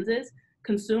three lenses,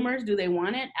 consumers, do they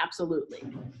want it? Absolutely.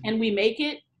 And we make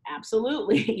it?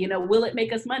 Absolutely. Will it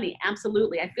make us money?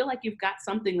 Absolutely. I feel like you've got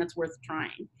something that's worth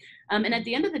trying. And at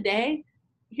the end of the day,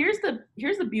 here's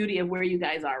the beauty of where you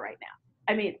guys are right now.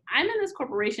 I mean, I'm in this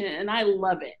corporation and I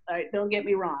love it. Right? Don't get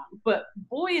me wrong. But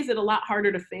boy, is it a lot harder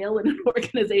to fail in an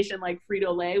organization like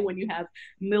Frito-Lay when you have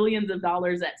millions of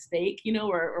dollars at stake,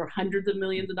 or hundreds of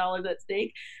millions of dollars at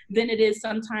stake, than it is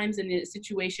sometimes in a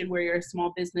situation where you're a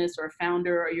small business or a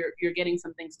founder, or you're getting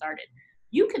something started.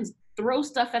 You can throw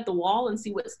stuff at the wall and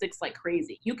see what sticks like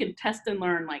crazy. You can test and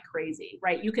learn like crazy,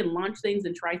 right? You can launch things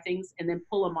and try things and then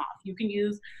pull them off. You can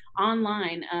use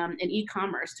online and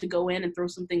e-commerce to go in and throw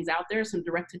some things out there, some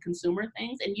direct-to-consumer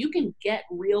things, and you can get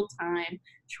real-time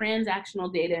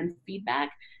transactional data and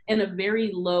feedback in a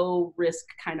very low-risk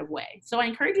kind of way. So I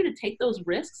encourage you to take those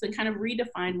risks and kind of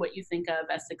redefine what you think of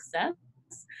as success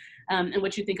and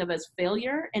what you think of as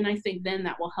failure, and I think then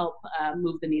that will help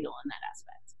move the needle in that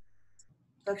aspect.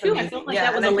 That's Phew, amazing. I felt like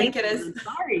that was I think it is. I'm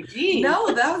sorry, geez.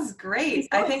 No, that was great.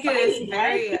 So I think exciting, it is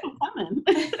very.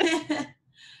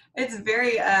 It's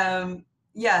very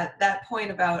that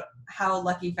point about how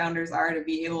lucky founders are to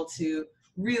be able to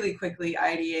really quickly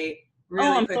ideate, Oh, really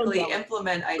I'm so quickly jealous.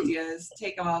 implement ideas,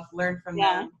 take them off, learn from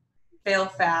Yeah. them, fail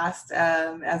fast,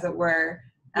 as it were.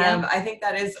 Yeah. I think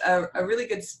that is a really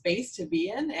good space to be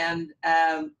in, and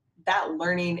that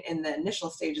learning in the initial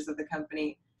stages of the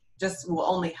company just will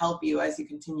only help you as you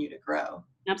continue to grow.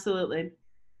 Absolutely.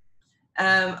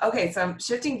 Okay, so I'm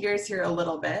shifting gears here a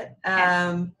little bit.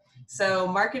 Okay. So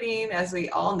marketing, as we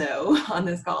all know on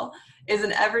this call, is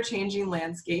an ever-changing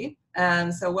landscape.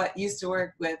 So what used to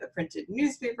work with a printed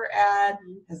newspaper ad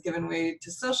has given way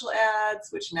to social ads,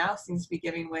 which now seems to be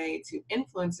giving way to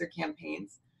influencer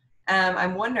campaigns.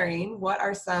 I'm wondering, what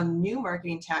are some new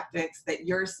marketing tactics that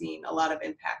you're seeing a lot of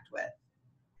impact with?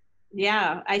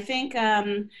 Yeah, I think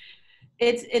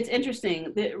it's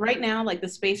interesting that right now, like the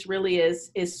space really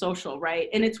is social, right?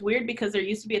 And it's weird because there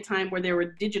used to be a time where there were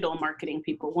digital marketing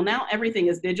people. Well, now everything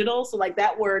is digital, so like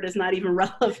that word is not even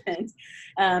relevant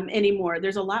anymore.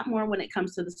 There's a lot more when it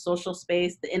comes to the social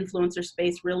space. The influencer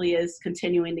space really is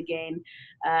continuing to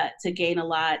gain a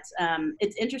lot.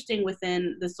 It's interesting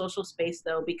within the social space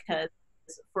though, because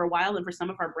for a while and for some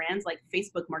of our brands, like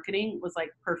Facebook marketing was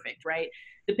like perfect, right?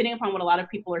 Depending upon what a lot of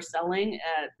people are selling,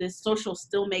 this social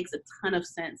still makes a ton of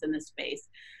sense in this space.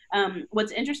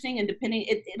 What's interesting and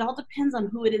it all depends on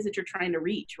who it is that you're trying to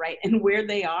reach, right? And where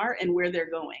they are and where they're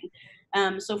going.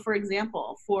 So for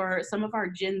example, for some of our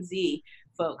Gen Z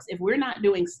folks, if we're not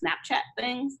doing Snapchat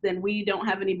things, then we don't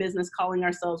have any business calling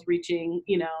ourselves reaching,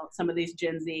 some of these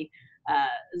Gen Z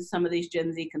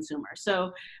consumers.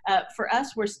 So for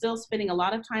us, we're still spending a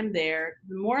lot of time there.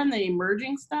 More on the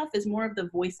emerging stuff is more of the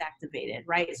voice activated,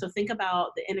 right? So think about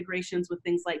the integrations with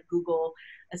things like Google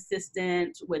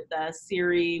Assistant, with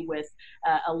Siri, with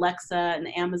Alexa and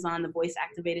Amazon, the voice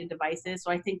activated devices.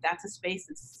 So I think that's a space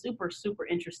that's super, super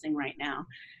interesting right now,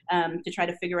 to try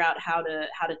to figure out how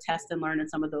to test and learn in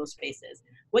some of those spaces.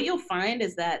 What you'll find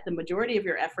is that the majority of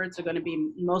your efforts are going to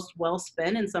be most well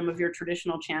spent in some of your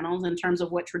traditional channels in terms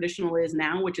of what traditional is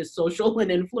now, which is social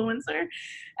and influencer,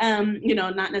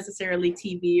 not necessarily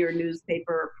TV or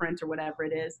newspaper or print or whatever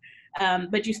it is.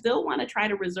 But you still want to try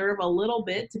to reserve a little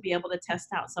bit to be able to test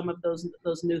out some of those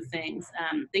new things.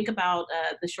 Think about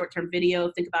the short-term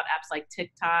video. Think about apps like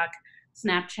TikTok,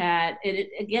 Snapchat.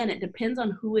 Again, it depends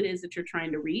on who it is that you're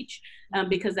trying to reach,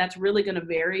 because that's really going to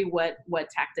vary what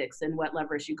tactics and what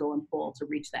levers you go and pull to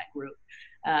reach that group.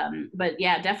 But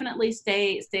yeah, definitely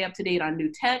stay up to date on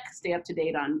new tech, stay up to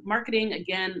date on marketing.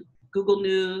 Again, Google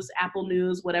News, Apple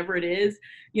News, whatever it is,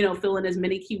 fill in as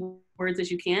many keywords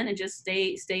as you can, and just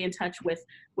stay in touch with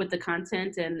the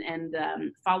content, and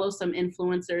follow some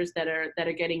influencers that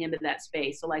are getting into that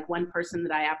space. So like one person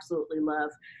that I absolutely love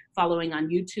following on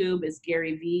YouTube is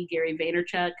Gary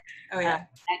Vaynerchuk. Oh yeah.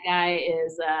 That guy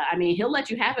is, he'll let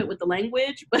you have it with the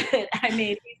language, but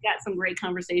he's got some great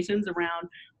conversations around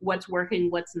what's working,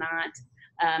 what's not,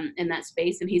 in that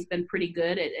space. And he's been pretty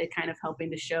good at kind of helping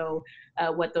to show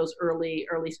what those early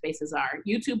spaces are.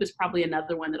 YouTube is probably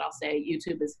another one that I'll say.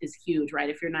 YouTube is huge, right?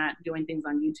 If you're not doing things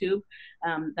on YouTube,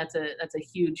 that's a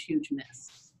huge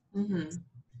miss. Mm-hmm.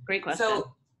 Great question.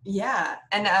 So yeah,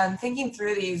 and thinking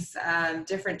through these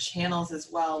different channels as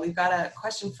well, we've got a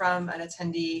question from an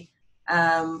attendee,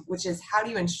 which is, how do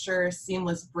you ensure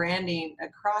seamless branding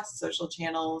across social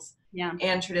channels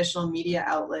and traditional media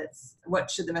outlets? What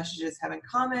should the messages have in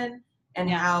common, and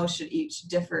how should each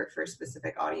differ for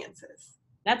specific audiences?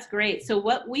 That's great. So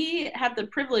what we have the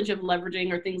privilege of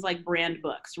leveraging are things like brand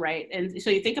books, right? And so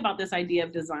you think about this idea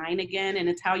of design again, and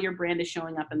it's how your brand is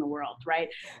showing up in the world, right?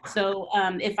 So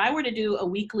if I were to do a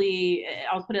weekly,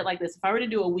 I'll put it like this, if I were to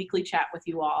do a weekly chat with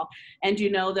you all, and you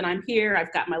know that I'm here,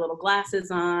 I've got my little glasses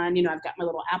on, I've got my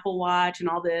little Apple Watch and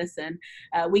all this, and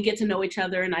we get to know each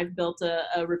other, and I've built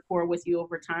a rapport with you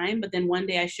over time. But then one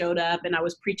day I showed up and I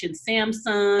was preaching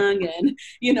Samsung, and,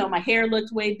 my hair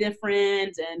looked way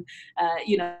different, and,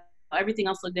 everything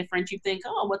else looked different. You think,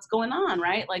 oh, what's going on,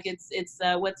 right? Like it's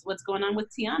what's going on with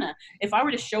Tionna. If I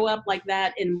were to show up like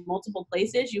that in multiple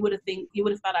places, you would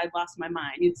have thought I'd lost my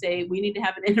mind. You'd say, we need to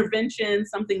have an intervention.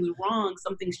 Something's wrong.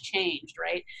 Something's changed,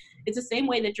 right? It's the same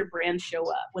way that your brands show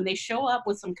up. When they show up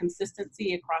with some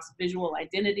consistency across visual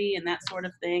identity and that sort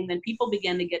of thing, then people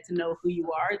begin to get to know who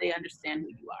you are. They understand who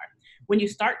you are. When you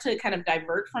start to kind of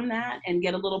divert from that and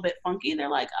get a little bit funky, they're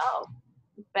like, oh,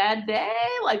 bad day?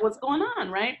 Like, what's going on,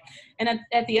 right? And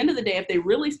at the end of the day, if they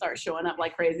really start showing up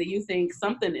like crazy, you think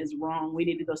something is wrong. We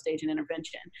need to go stage an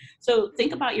intervention. So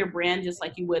think about your brand just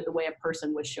like you would the way a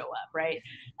person would show up, right?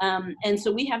 And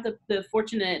so we have the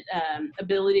fortunate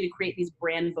ability to create these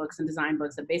brand books and design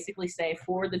books that basically say,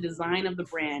 for the design of the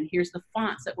brand, here's the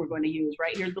fonts that we're going to use,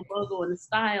 right? Here's the logo and the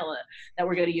style that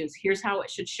we're going to use. Here's how it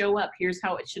should show up. Here's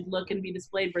how it should look and be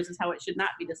displayed versus how it should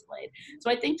not be displayed. So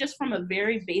I think just from a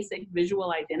very basic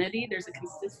visual identity, there's a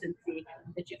consistency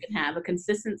that you can have, a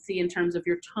consistency in terms of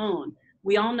your tone.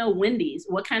 We all know Wendy's.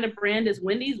 What kind of brand is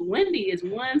Wendy's? Wendy is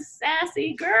one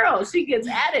sassy girl. She gets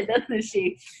at it, doesn't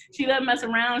she? She doesn't mess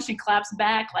around. She claps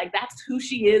back. Like, that's who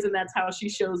she is, and that's how she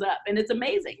shows up. And it's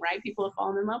amazing, right? People have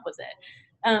fallen in love with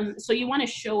it. So you want to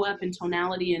show up in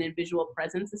tonality and in visual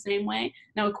presence the same way.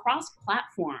 Now, across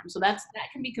platforms, so that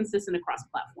can be consistent across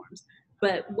platforms.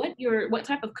 But what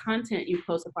type of content you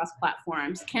post across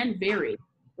platforms can vary,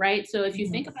 right? So if you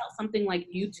think about something like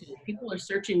YouTube, people are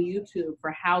searching YouTube for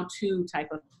how-to type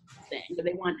of thing, but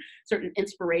they want certain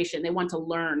inspiration. They want to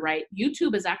learn, right?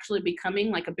 YouTube is actually becoming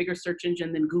like a bigger search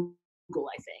engine than Google,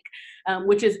 I think,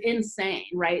 which is insane,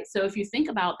 right? So if you think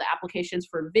about the applications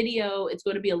for video, it's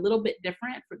going to be a little bit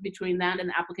different between that and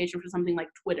the application for something like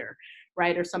Twitter,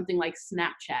 right? Or something like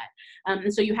Snapchat.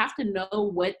 And so you have to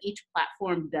know what each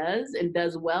platform does and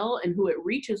does well and who it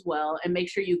reaches well, and make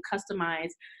sure you customize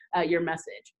your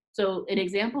message. So an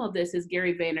example of this is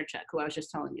Gary Vaynerchuk, who I was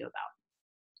just telling you about.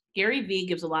 Gary V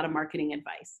gives a lot of marketing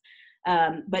advice.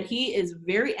 But he is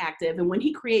very active, and when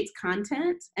he creates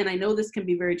content, and I know this can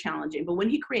be very challenging, but when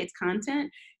he creates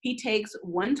content, he takes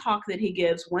one talk that he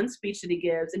gives, one speech that he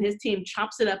gives, and his team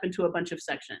chops it up into a bunch of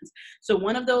sections. So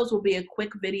one of those will be a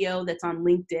quick video that's on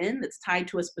LinkedIn that's tied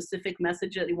to a specific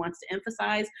message that he wants to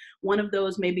emphasize. One of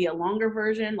those may be a longer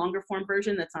form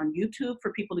version that's on YouTube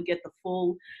for people to get the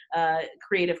full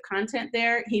creative content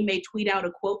there. He may tweet out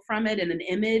a quote from it and an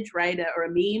image, right, or a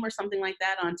meme or something like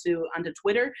that onto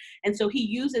Twitter. And so he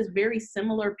uses very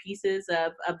similar pieces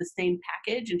of the same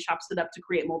package and chops it up to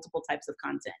create multiple types of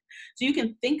content. So you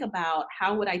can think about,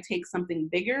 how would I take something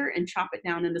bigger and chop it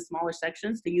down into smaller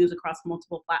sections to use across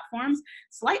multiple platforms,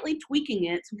 slightly tweaking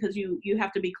it, because you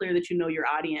have to be clear that you know your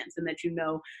audience and that you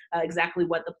know exactly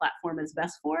what the platform is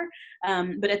best for.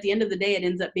 But at the end of the day, it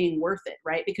ends up being worth it,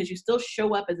 right? Because you still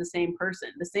show up as the same person.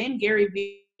 The same Gary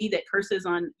Vee that curses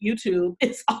on YouTube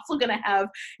is also going to have,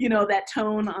 that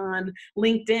tone on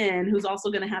LinkedIn, who's also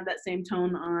going to have that same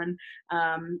tone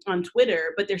on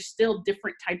Twitter, but there's still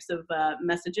different types of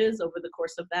messages over the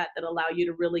course of that allow you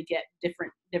to really get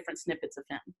different snippets of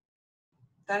him.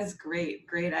 That is great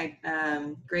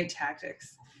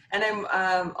tactics. And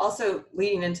I'm also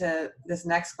leading into this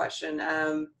next question.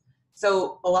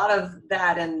 So a lot of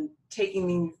that and taking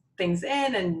these things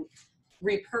in and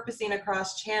repurposing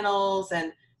across channels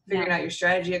and figuring out your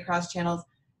strategy across channels,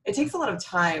 it takes a lot of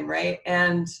time, right?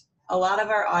 And a lot of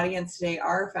our audience today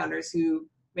are founders who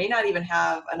may not even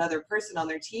have another person on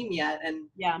their team yet, and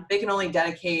they can only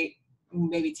dedicate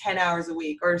maybe 10 hours a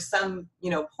week or some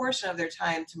portion of their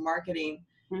time to marketing.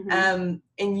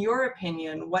 In your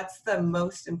opinion, what's the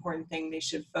most important thing they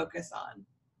should focus on?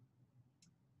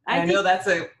 I know that's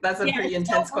a pretty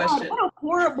intense question. What a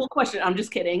horrible question. I'm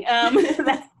just kidding.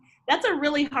 That's a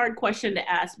really hard question to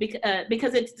ask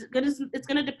because it's going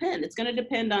to depend. It's going to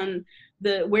depend on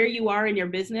where you are in your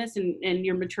business and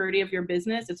your maturity of your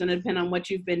business. It's going to depend on what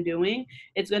you've been doing.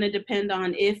 It's going to depend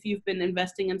on if you've been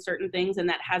investing in certain things and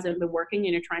that hasn't been working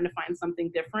and you're trying to find something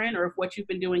different, or if what you've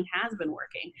been doing has been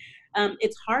working.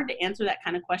 It's hard to answer that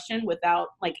kind of question without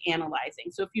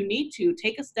analyzing. So if you need to,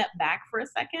 take a step back for a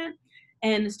second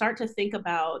and start to think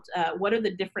about what are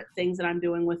the different things that I'm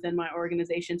doing within my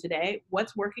organization today,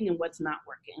 what's working and what's not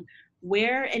working.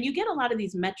 And you get a lot of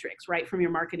these metrics, right, from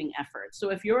your marketing efforts. So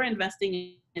if you're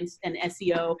investing in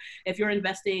SEO, if you're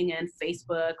investing in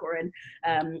Facebook or in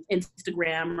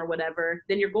Instagram or whatever,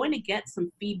 then you're going to get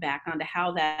some feedback onto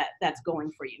how that's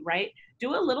going for you, right?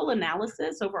 Do a little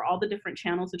analysis over all the different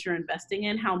channels that you're investing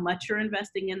in, how much you're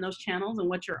investing in those channels and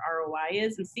what your ROI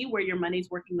is, and see where your money's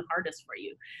working the hardest for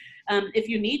you. If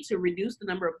you need to reduce the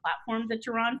number of platforms that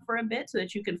you're on for a bit so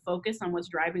that you can focus on what's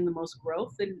driving the most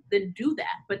growth, then do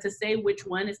that. But to say which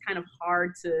one is kind of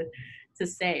hard to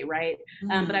say, right?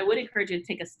 But I would encourage you to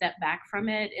take a step back from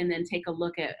it and then take a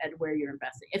look at where you're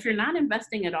investing. If you're not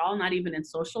investing at all, not even in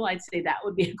social, I'd say that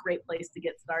would be a great place to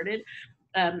get started.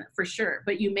 For sure.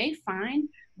 But you may find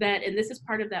that, and this is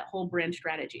part of that whole brand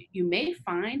strategy, you may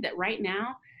find that right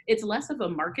now it's less of a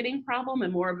marketing problem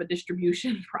and more of a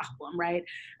distribution problem, right?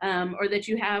 Or that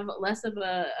you have less of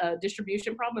a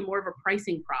distribution problem and more of a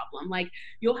pricing problem. Like,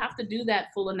 you'll have to do that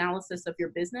full analysis of your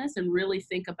business and really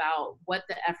think about what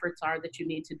the efforts are that you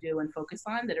need to do and focus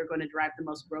on that are going to drive the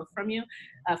most growth from you,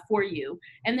 for you.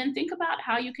 And then think about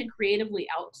how you can creatively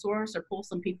outsource or pull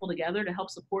some people together to help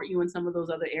support you in some of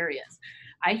those other areas.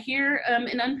 I hear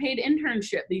an unpaid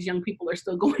internship these young people are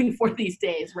still going for these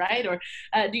days, right? Or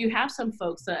do you have some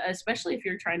folks, especially if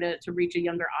you're trying to reach a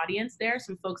younger audience there,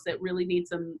 some folks that really need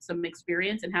some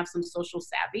experience and have some social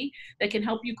savvy that can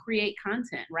help you create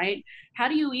content, right? How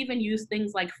do you even use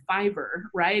things like Fiverr,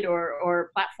 right?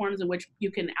 Or platforms in which you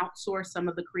can outsource some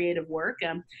of the creative work,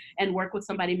 and work with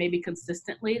somebody maybe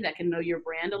consistently that can know your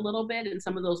brand a little bit in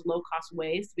some of those low cost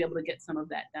ways to be able to get some of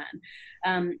that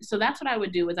done. So that's what I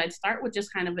would do, is I'd start with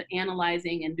just kind of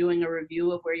analyzing and doing a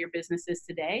review of where your business is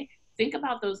today. Think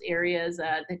about those areas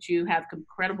that you have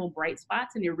incredible bright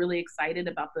spots and you're really excited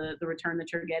about the return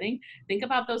that you're getting. Think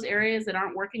about those areas that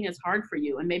aren't working as hard for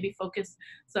you, and maybe focus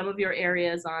some of your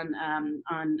areas on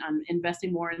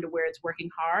investing more into where it's working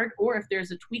hard. Or if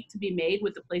there's a tweak to be made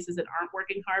with the places that aren't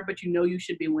working hard, but you know you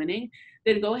should be winning,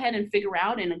 then go ahead and figure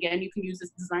out, and again, you can use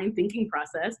this design thinking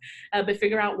process, but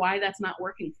figure out why that's not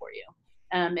working for you.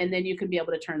 And then you can be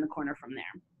able to turn the corner from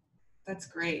there. That's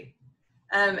great.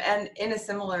 And in a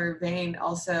similar vein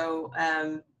also,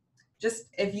 just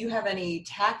if you have any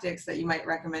tactics that you might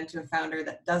recommend to a founder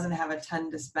that doesn't have a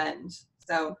ton to spend.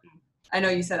 So I know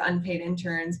you said unpaid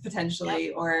interns potentially,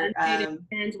 yep. Or unpaid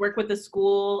interns, work with the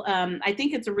school. I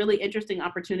think it's a really interesting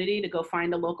opportunity to go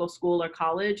find a local school or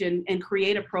college and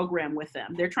create a program with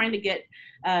them. They're trying to get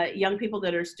young people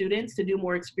that are students to do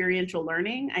more experiential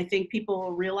learning. I think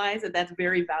people realize that that's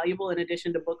very valuable in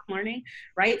addition to book learning,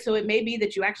 right? So it may be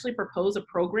that you actually propose a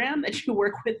program that you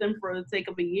work with them for the sake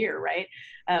of a year, right?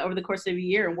 Over the course of a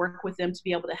year, and work with them to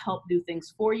be able to help do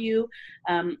things for you,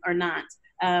 or not.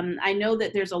 I know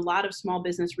that there's a lot of small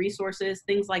business resources,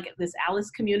 things like this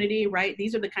Alice community, right?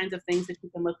 These are the kinds of things that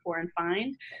you can look for and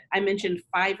find. I mentioned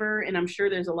Fiverr, and I'm sure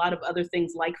there's a lot of other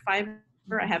things like Fiverr.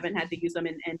 I haven't had to use them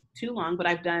in too long, but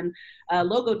I've done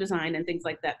logo design and things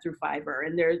like that through Fiverr.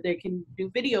 And they can do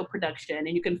video production,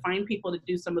 and you can find people to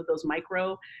do some of those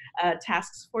micro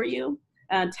tasks for you.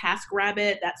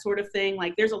 TaskRabbit, that sort of thing.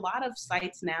 Like, there's a lot of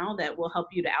sites now that will help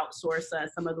you to outsource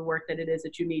some of the work that it is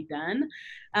that you need done.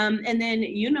 And then,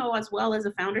 as well as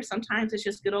a founder, sometimes it's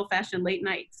just good old fashioned late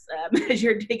nights as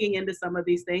you're digging into some of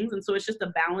these things. And so it's just a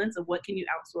balance of what can you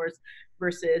outsource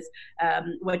versus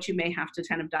what you may have to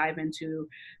kind of dive into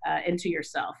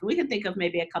yourself. And we can think of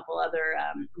maybe a couple other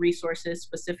resources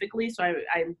specifically. So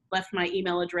I left my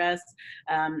email address,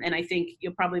 and I think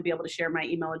you'll probably be able to share my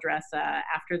email address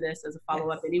after this as a follow-up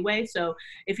anyway. So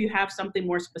if you have something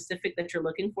more specific that you're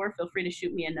looking for, feel free to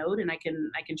shoot me a note, and I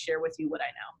can share with you what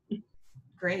I know.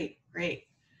 Great.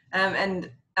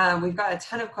 And we've got a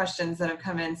ton of questions that have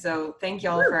come in, so thank you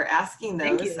all for asking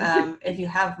those. If you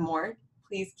have more,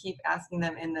 please keep asking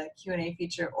them in the Q&A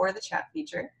feature or the chat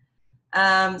feature.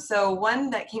 So one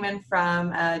that came in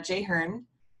from Jay Hearn.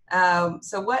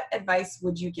 So what advice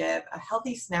would you give a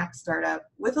healthy snack startup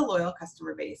with a loyal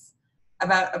customer base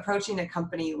about approaching a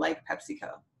company like PepsiCo?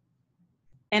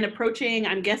 And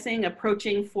I'm guessing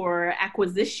approaching for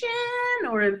acquisition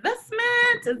or investment?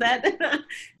 Is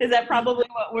that probably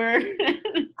what we're...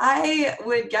 I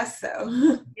would guess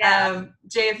so. Yeah.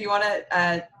 Jay, if you want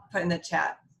to put in the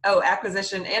chat. Oh,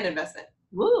 acquisition and investment.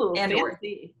 Woo, and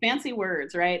fancy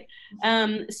words, right?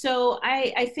 So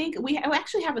I think we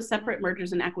actually have a separate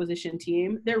mergers and acquisition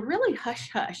team. They're really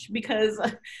hush-hush because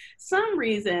some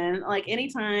reason, like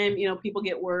anytime, people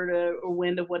get word or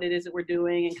wind of what it is that we're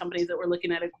doing and companies that we're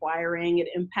looking at acquiring, it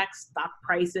impacts stock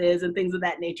prices and things of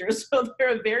that nature. So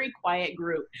they're a very quiet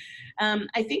group.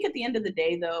 I think at the end of the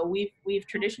day, though, we've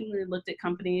traditionally looked at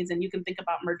companies, and you can think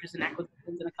about mergers and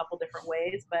acquisitions in a couple different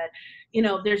ways, but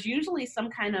there's usually some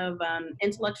kind of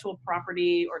intellectual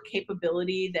property or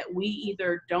capability that we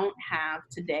either don't have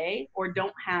today or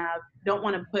don't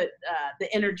want to put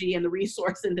the energy and the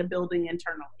resource into building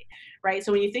internally, right?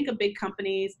 So when you think of big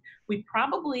companies, we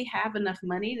probably have enough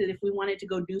money that if we wanted to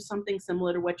go do something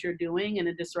similar to what you're doing in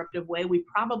a disruptive way, we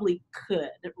probably could,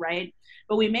 right?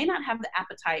 But we may not have the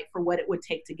appetite for what it would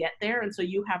take to get there, and so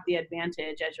you have the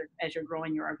advantage as you're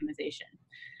growing your organization.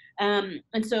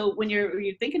 And so when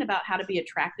you're thinking about how to be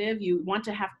attractive, you want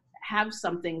to have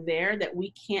something there that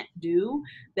we can't do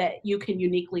that you can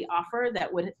uniquely offer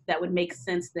that would make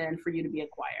sense then for you to be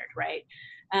acquired, right?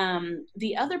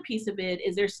 The other piece of it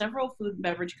is there's several food and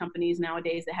beverage companies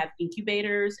nowadays that have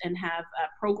incubators and have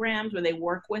programs where they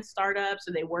work with startups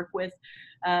or they work with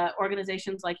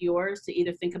organizations like yours to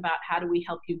either think about how do we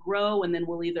help you grow, and then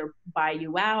we'll either buy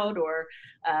you out or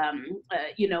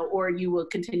or you will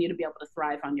continue to be able to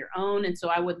thrive on your own. And so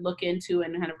I would look into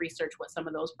and kind of research what some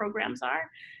of those programs are.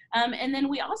 And then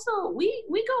we also, we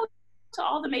go to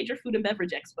all the major food and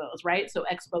beverage expos, right? So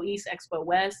Expo East, Expo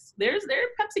West, there are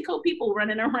PepsiCo people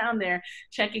running around there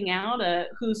checking out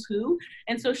who's who.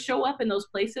 And so show up in those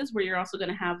places where you're also going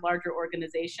to have larger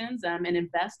organizations, and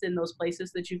invest in those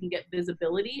places that you can get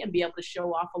visibility and be able to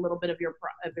show off a little bit of your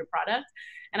product.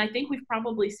 And I think we've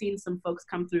probably seen some folks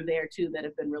come through there too that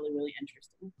have been really, really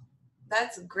interesting.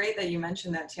 That's great that you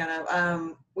mentioned that,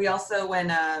 Tionna. We also, when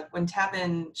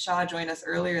Tappan Shaw joined us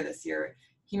earlier this year,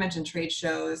 he mentioned trade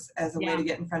shows as a way to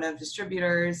get in front of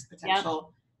distributors,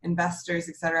 potential investors,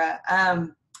 et cetera.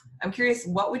 I'm curious,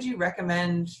 what would you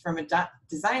recommend from a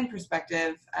design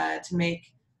perspective to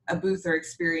make a booth or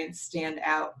experience stand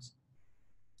out?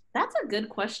 That's a good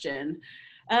question.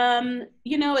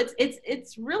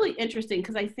 It's really interesting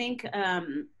because I think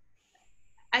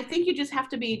you just have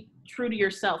to be true to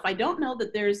yourself. I don't know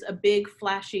that there's a big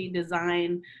flashy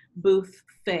design booth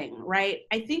thing, right?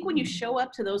 I think when you show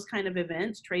up to those kind of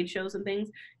events, trade shows and things,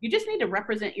 you just need to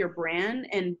represent your brand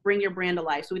and bring your brand to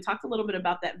life. So we talked a little bit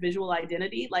about that visual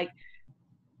identity, like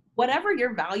whatever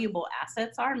your valuable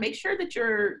assets are, make sure that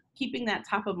you're keeping that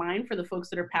top of mind for the folks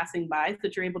that are passing by, so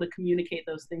that you're able to communicate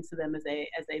those things to them as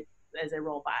they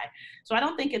roll by. So I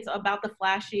don't think it's about the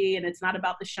flashy and it's not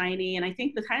about the shiny. And I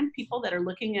think the kind of people that are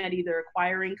looking at either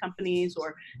acquiring companies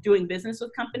or doing business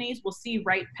with companies will see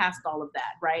right past all of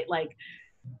that, right? Like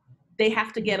they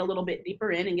have to get a little bit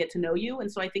deeper in and get to know you.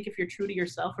 And so I think if you're true to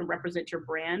yourself and represent your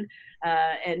brand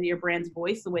and your brand's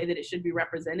voice the way that it should be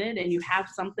represented, and you have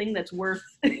something that's worth,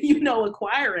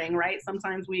 acquiring, right?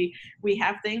 Sometimes we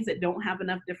have things that don't have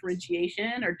enough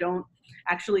differentiation or don't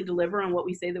actually deliver on what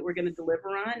we say that we're going to deliver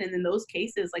on. And in those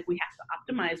cases, like we have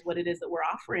to optimize what it is that we're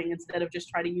offering instead of just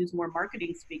try to use more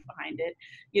marketing speak behind it,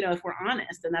 if we're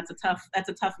honest. And that's a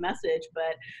tough message,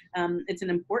 but it's an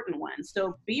important one.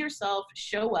 So be yourself,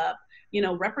 show up,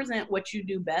 represent what you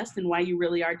do best and why you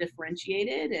really are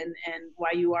differentiated and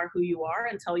why you are who you are,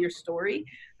 and tell your story.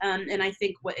 And I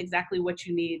think exactly what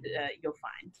you need, you'll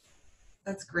find.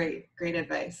 That's great. Great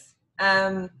advice.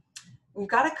 We've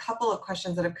got a couple of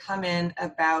questions that have come in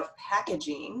about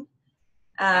packaging.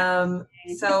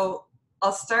 So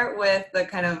I'll start with the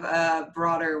kind of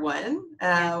broader one.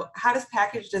 How does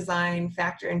package design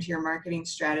factor into your marketing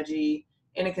strategy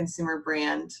in a consumer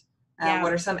brand?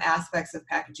 What are some aspects of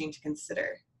packaging to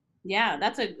consider? Yeah,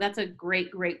 that's a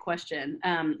great question.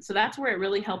 So that's where it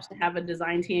really helps to have a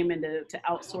design team and to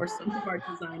outsource some of our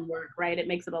design work, right? It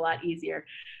makes it a lot easier.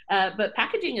 But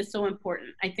packaging is so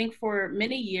important. I think for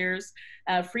many years,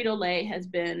 Frito-Lay has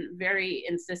been very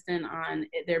insistent on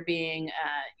there being,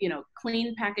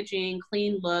 clean packaging,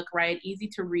 clean look, right? Easy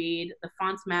to read. The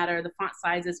fonts matter. The font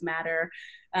sizes matter.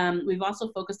 We've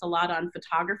also focused a lot on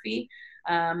photography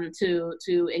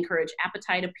to encourage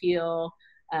appetite appeal.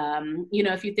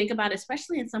 If you think about,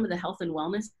 especially in some of the health and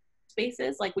wellness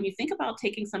spaces, like when you think about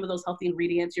taking some of those healthy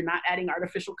ingredients, you're not adding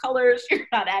artificial colors, you're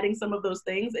not adding some of those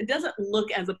things. It doesn't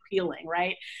look as appealing,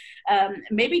 right?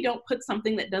 Maybe don't put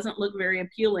something that doesn't look very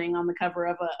appealing on the cover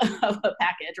of a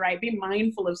package, right? Be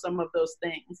mindful of some of those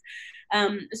things.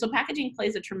 So packaging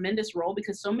plays a tremendous role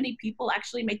because so many people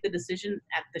actually make the decision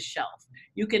at the shelf.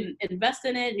 You can invest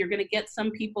in it, and you're going to get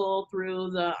some people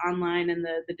through the online and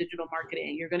the digital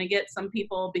marketing. You're going to get some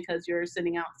people because you're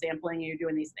sending out sampling and you're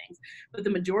doing these things. But the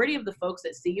majority of the folks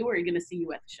that see you are going to see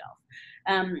you at the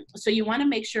shelf. So you want to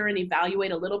make sure and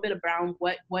evaluate a little bit around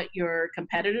what your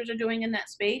competitors are doing in that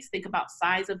space. Think about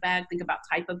size of bag, think about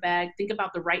type of bag, think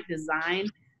about the right design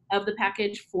of the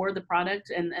package for the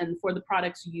product and for the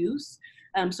product's use.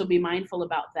 So be mindful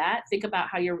about that. Think about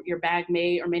how your bag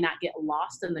may or may not get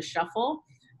lost in the shuffle.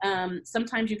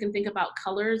 Sometimes you can think about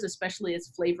colors, especially as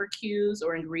flavor cues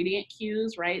or ingredient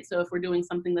cues, right? So if we're doing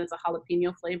something that's a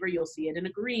jalapeno flavor, you'll see it in a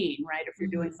green, right? If you're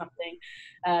doing something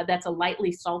that's a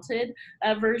lightly salted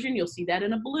version, you'll see that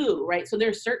in a blue, right? So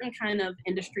there's certain kind of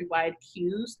industry-wide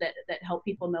cues that help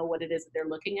people know what it is that they're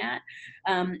looking at.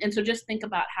 And so just think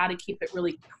about how to keep it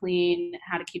really clean,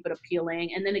 how to keep it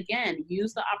appealing. And then again,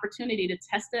 use the opportunity to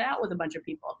test it out with a bunch of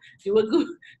people.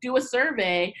 Do a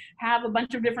survey, have a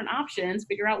bunch of different options,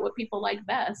 figure out what people like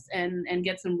best, and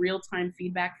get some real-time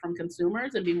feedback from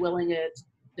consumers, and be willing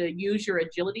to use your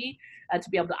agility to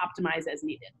be able to optimize as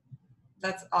needed.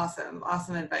 That's awesome.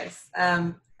 Awesome advice.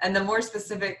 And the more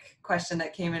specific question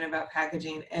that came in about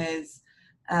packaging is,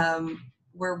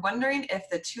 we're wondering if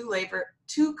the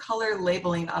two color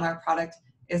labeling on our product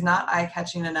is not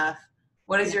eye-catching enough.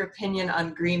 What is your opinion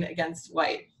on green against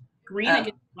white? Green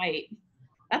against white.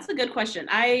 That's a good question.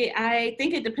 I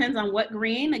think it depends on what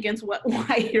green against what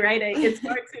white, right? It's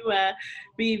hard to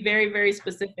be very, very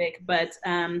specific, but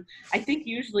I think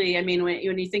usually, I mean, when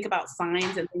you think about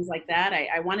signs and things like that,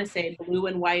 I want to say blue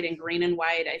and white and green and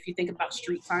white. If you think about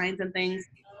street signs and things,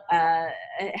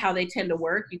 how they tend to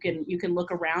work, you can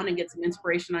look around and get some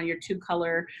inspiration on your two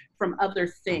color from other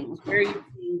things. Where are you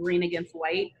seeing green against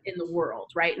white in the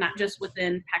world, right? Not just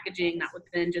within packaging, not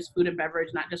within just food and beverage,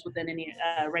 not just within any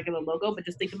regular logo, but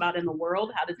just think about in the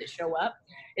world, how does it show up?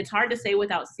 It's hard to say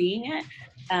without seeing it,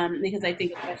 because I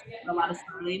think especially in a lot of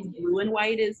signs, blue and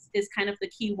white is kind of the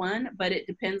key one, but it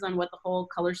depends on what the whole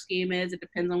color scheme is. It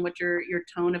depends on what your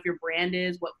tone of your brand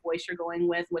is, what voice you're going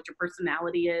with, what your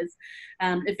personality is.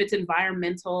 If it's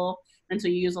environmental, and so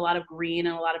you use a lot of green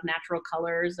and a lot of natural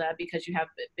colors because you have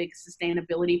a big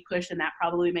sustainability push, and that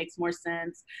probably makes more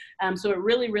sense. So it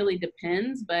really, really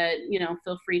depends, but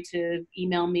feel free to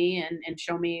email me and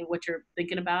show me what you're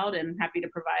thinking about, and happy to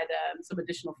provide some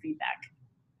additional feedback.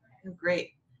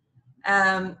 Great.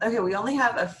 Okay, we only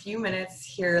have a few minutes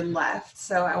here left,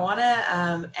 so I want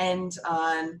to end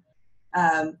on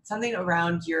something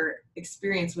around your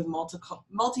experience with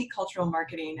multicultural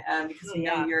marketing, because we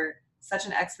know you're such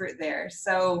an expert there.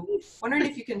 So wondering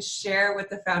if you can share with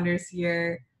the founders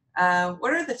here,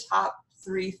 what are the top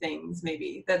 3 things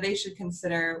maybe that they should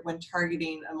consider when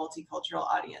targeting a multicultural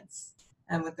audience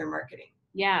with their marketing?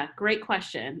 Yeah, great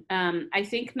question. I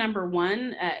think number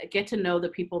one, get to know the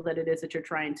people that it is that you're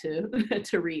trying to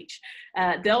to reach.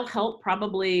 They'll help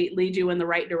probably lead you in the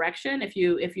right direction if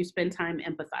you spend time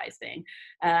empathizing.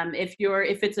 If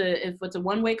it's a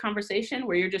one-way conversation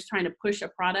where you're just trying to push a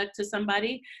product to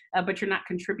somebody, but you're not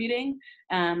contributing,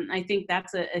 I think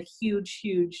that's a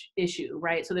huge issue,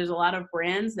 right? So there's a lot of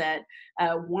brands that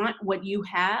want what you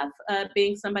have,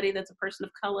 being somebody that's a person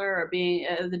of color or being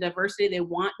the diversity. They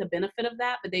want the benefit of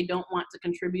that, but they don't want to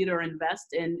contribute or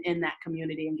invest in that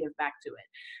community and give back to it.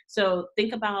 So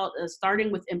think about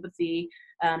starting with empathy,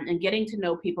 and getting to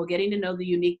know people, getting to know the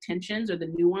unique tensions or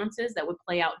the nuances that would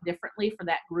play out differently for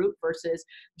that group versus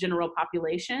general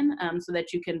population, so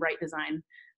that you can write design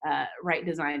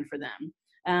for them.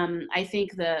 I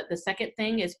think the second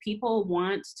thing is people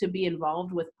want to be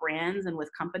involved with brands and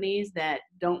with companies that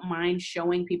don't mind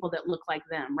showing people that look like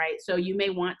them, right? So you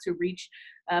may want to reach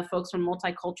folks from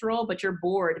multicultural, but your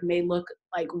board may look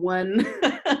like one,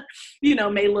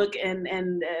 may look and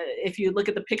if you look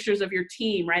at the pictures of your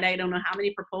team, right? I don't know how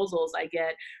many proposals I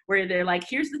get where they're like,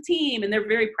 here's the team, and they're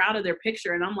very proud of their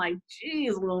picture, and I'm like,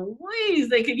 geez, Louise,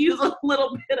 they could use a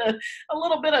little bit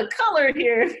of color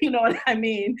here, if you know what I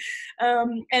mean.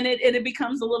 And it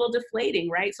becomes a little deflating,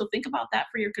 right? So think about that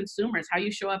for your consumers. How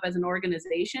you show up as an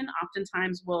organization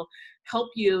oftentimes will help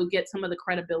you get some of the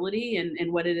credibility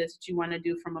and what it is that you want to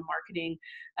do from a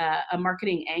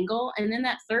marketing angle. And then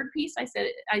that third piece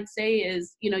I'd say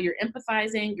is, you're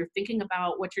empathizing, you're thinking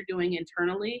about what you're doing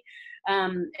internally.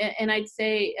 And I'd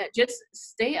say just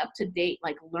stay up to date,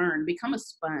 like learn, become a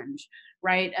sponge,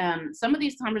 right? Some of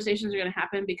these conversations are going to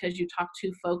happen because you talk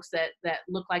to folks that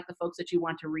look like the folks that you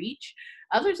want to reach.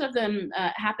 Others of them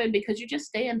happen because you just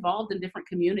stay involved in different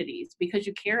communities, because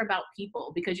you care about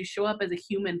people, because you show up as a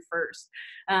human first,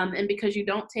 and because you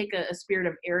don't take a spirit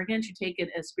of arrogance, you take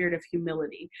a spirit of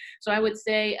humility. So I would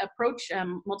say approach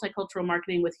multicultural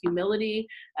marketing with humility,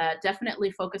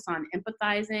 definitely focus on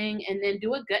empathizing, and then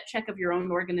do a gut check of your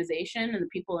own organization and the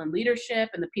people in leadership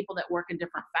and the people that work in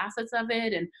different facets of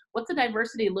it, and what's the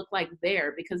diversity look like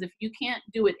there? Because if you can't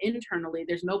do it internally,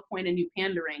 there's no point in you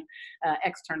pandering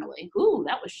externally. Ooh,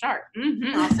 that was sharp.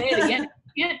 I'll say it again. If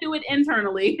you can't do it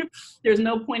internally, there's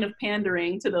no point of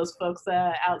pandering to those folks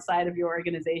outside of your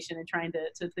organization and trying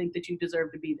to think that you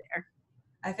deserve to be there.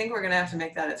 I think we're going to have to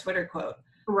make that a Twitter quote.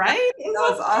 Right? That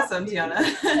was awesome,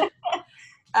 Tionna.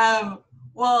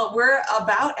 Well, we're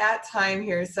about at time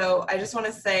here, so I just want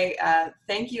to say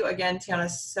thank you again, Tionna,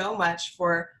 so much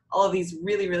for all of these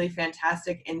really, really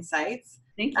fantastic insights.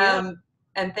 Thank you.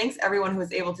 And thanks everyone who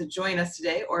was able to join us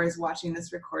today or is watching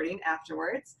this recording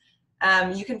afterwards.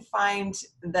 You can find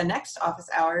the next office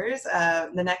hours,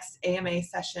 the next AMA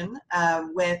session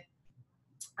with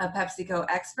a PepsiCo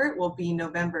expert will be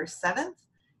November 7th.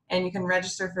 And you can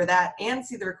register for that and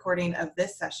see the recording of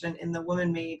this session in the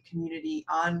WomanMade community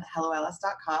on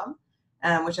hellols.com,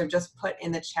 which I've just put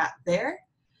in the chat there.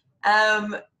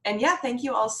 And yeah, thank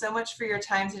you all so much for your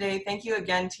time today. Thank you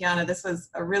again, Tionna. This was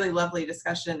a really lovely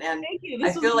discussion, and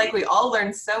I feel like we all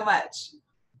learned so much.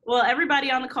 Well,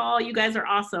 everybody on the call, you guys are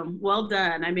awesome. Well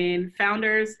done. I mean,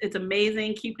 founders, it's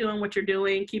amazing. Keep doing what you're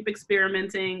doing. Keep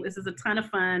experimenting. This is a ton of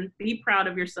fun. Be proud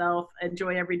of yourself.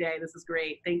 Enjoy every day. This is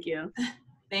great. Thank you.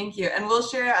 Thank you. And we'll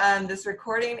share this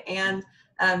recording and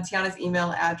Tionna's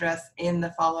email address in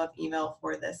the follow-up email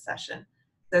for this session.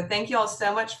 So thank you all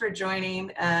so much for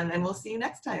joining, and we'll see you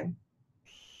next time.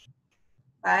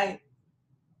 Bye.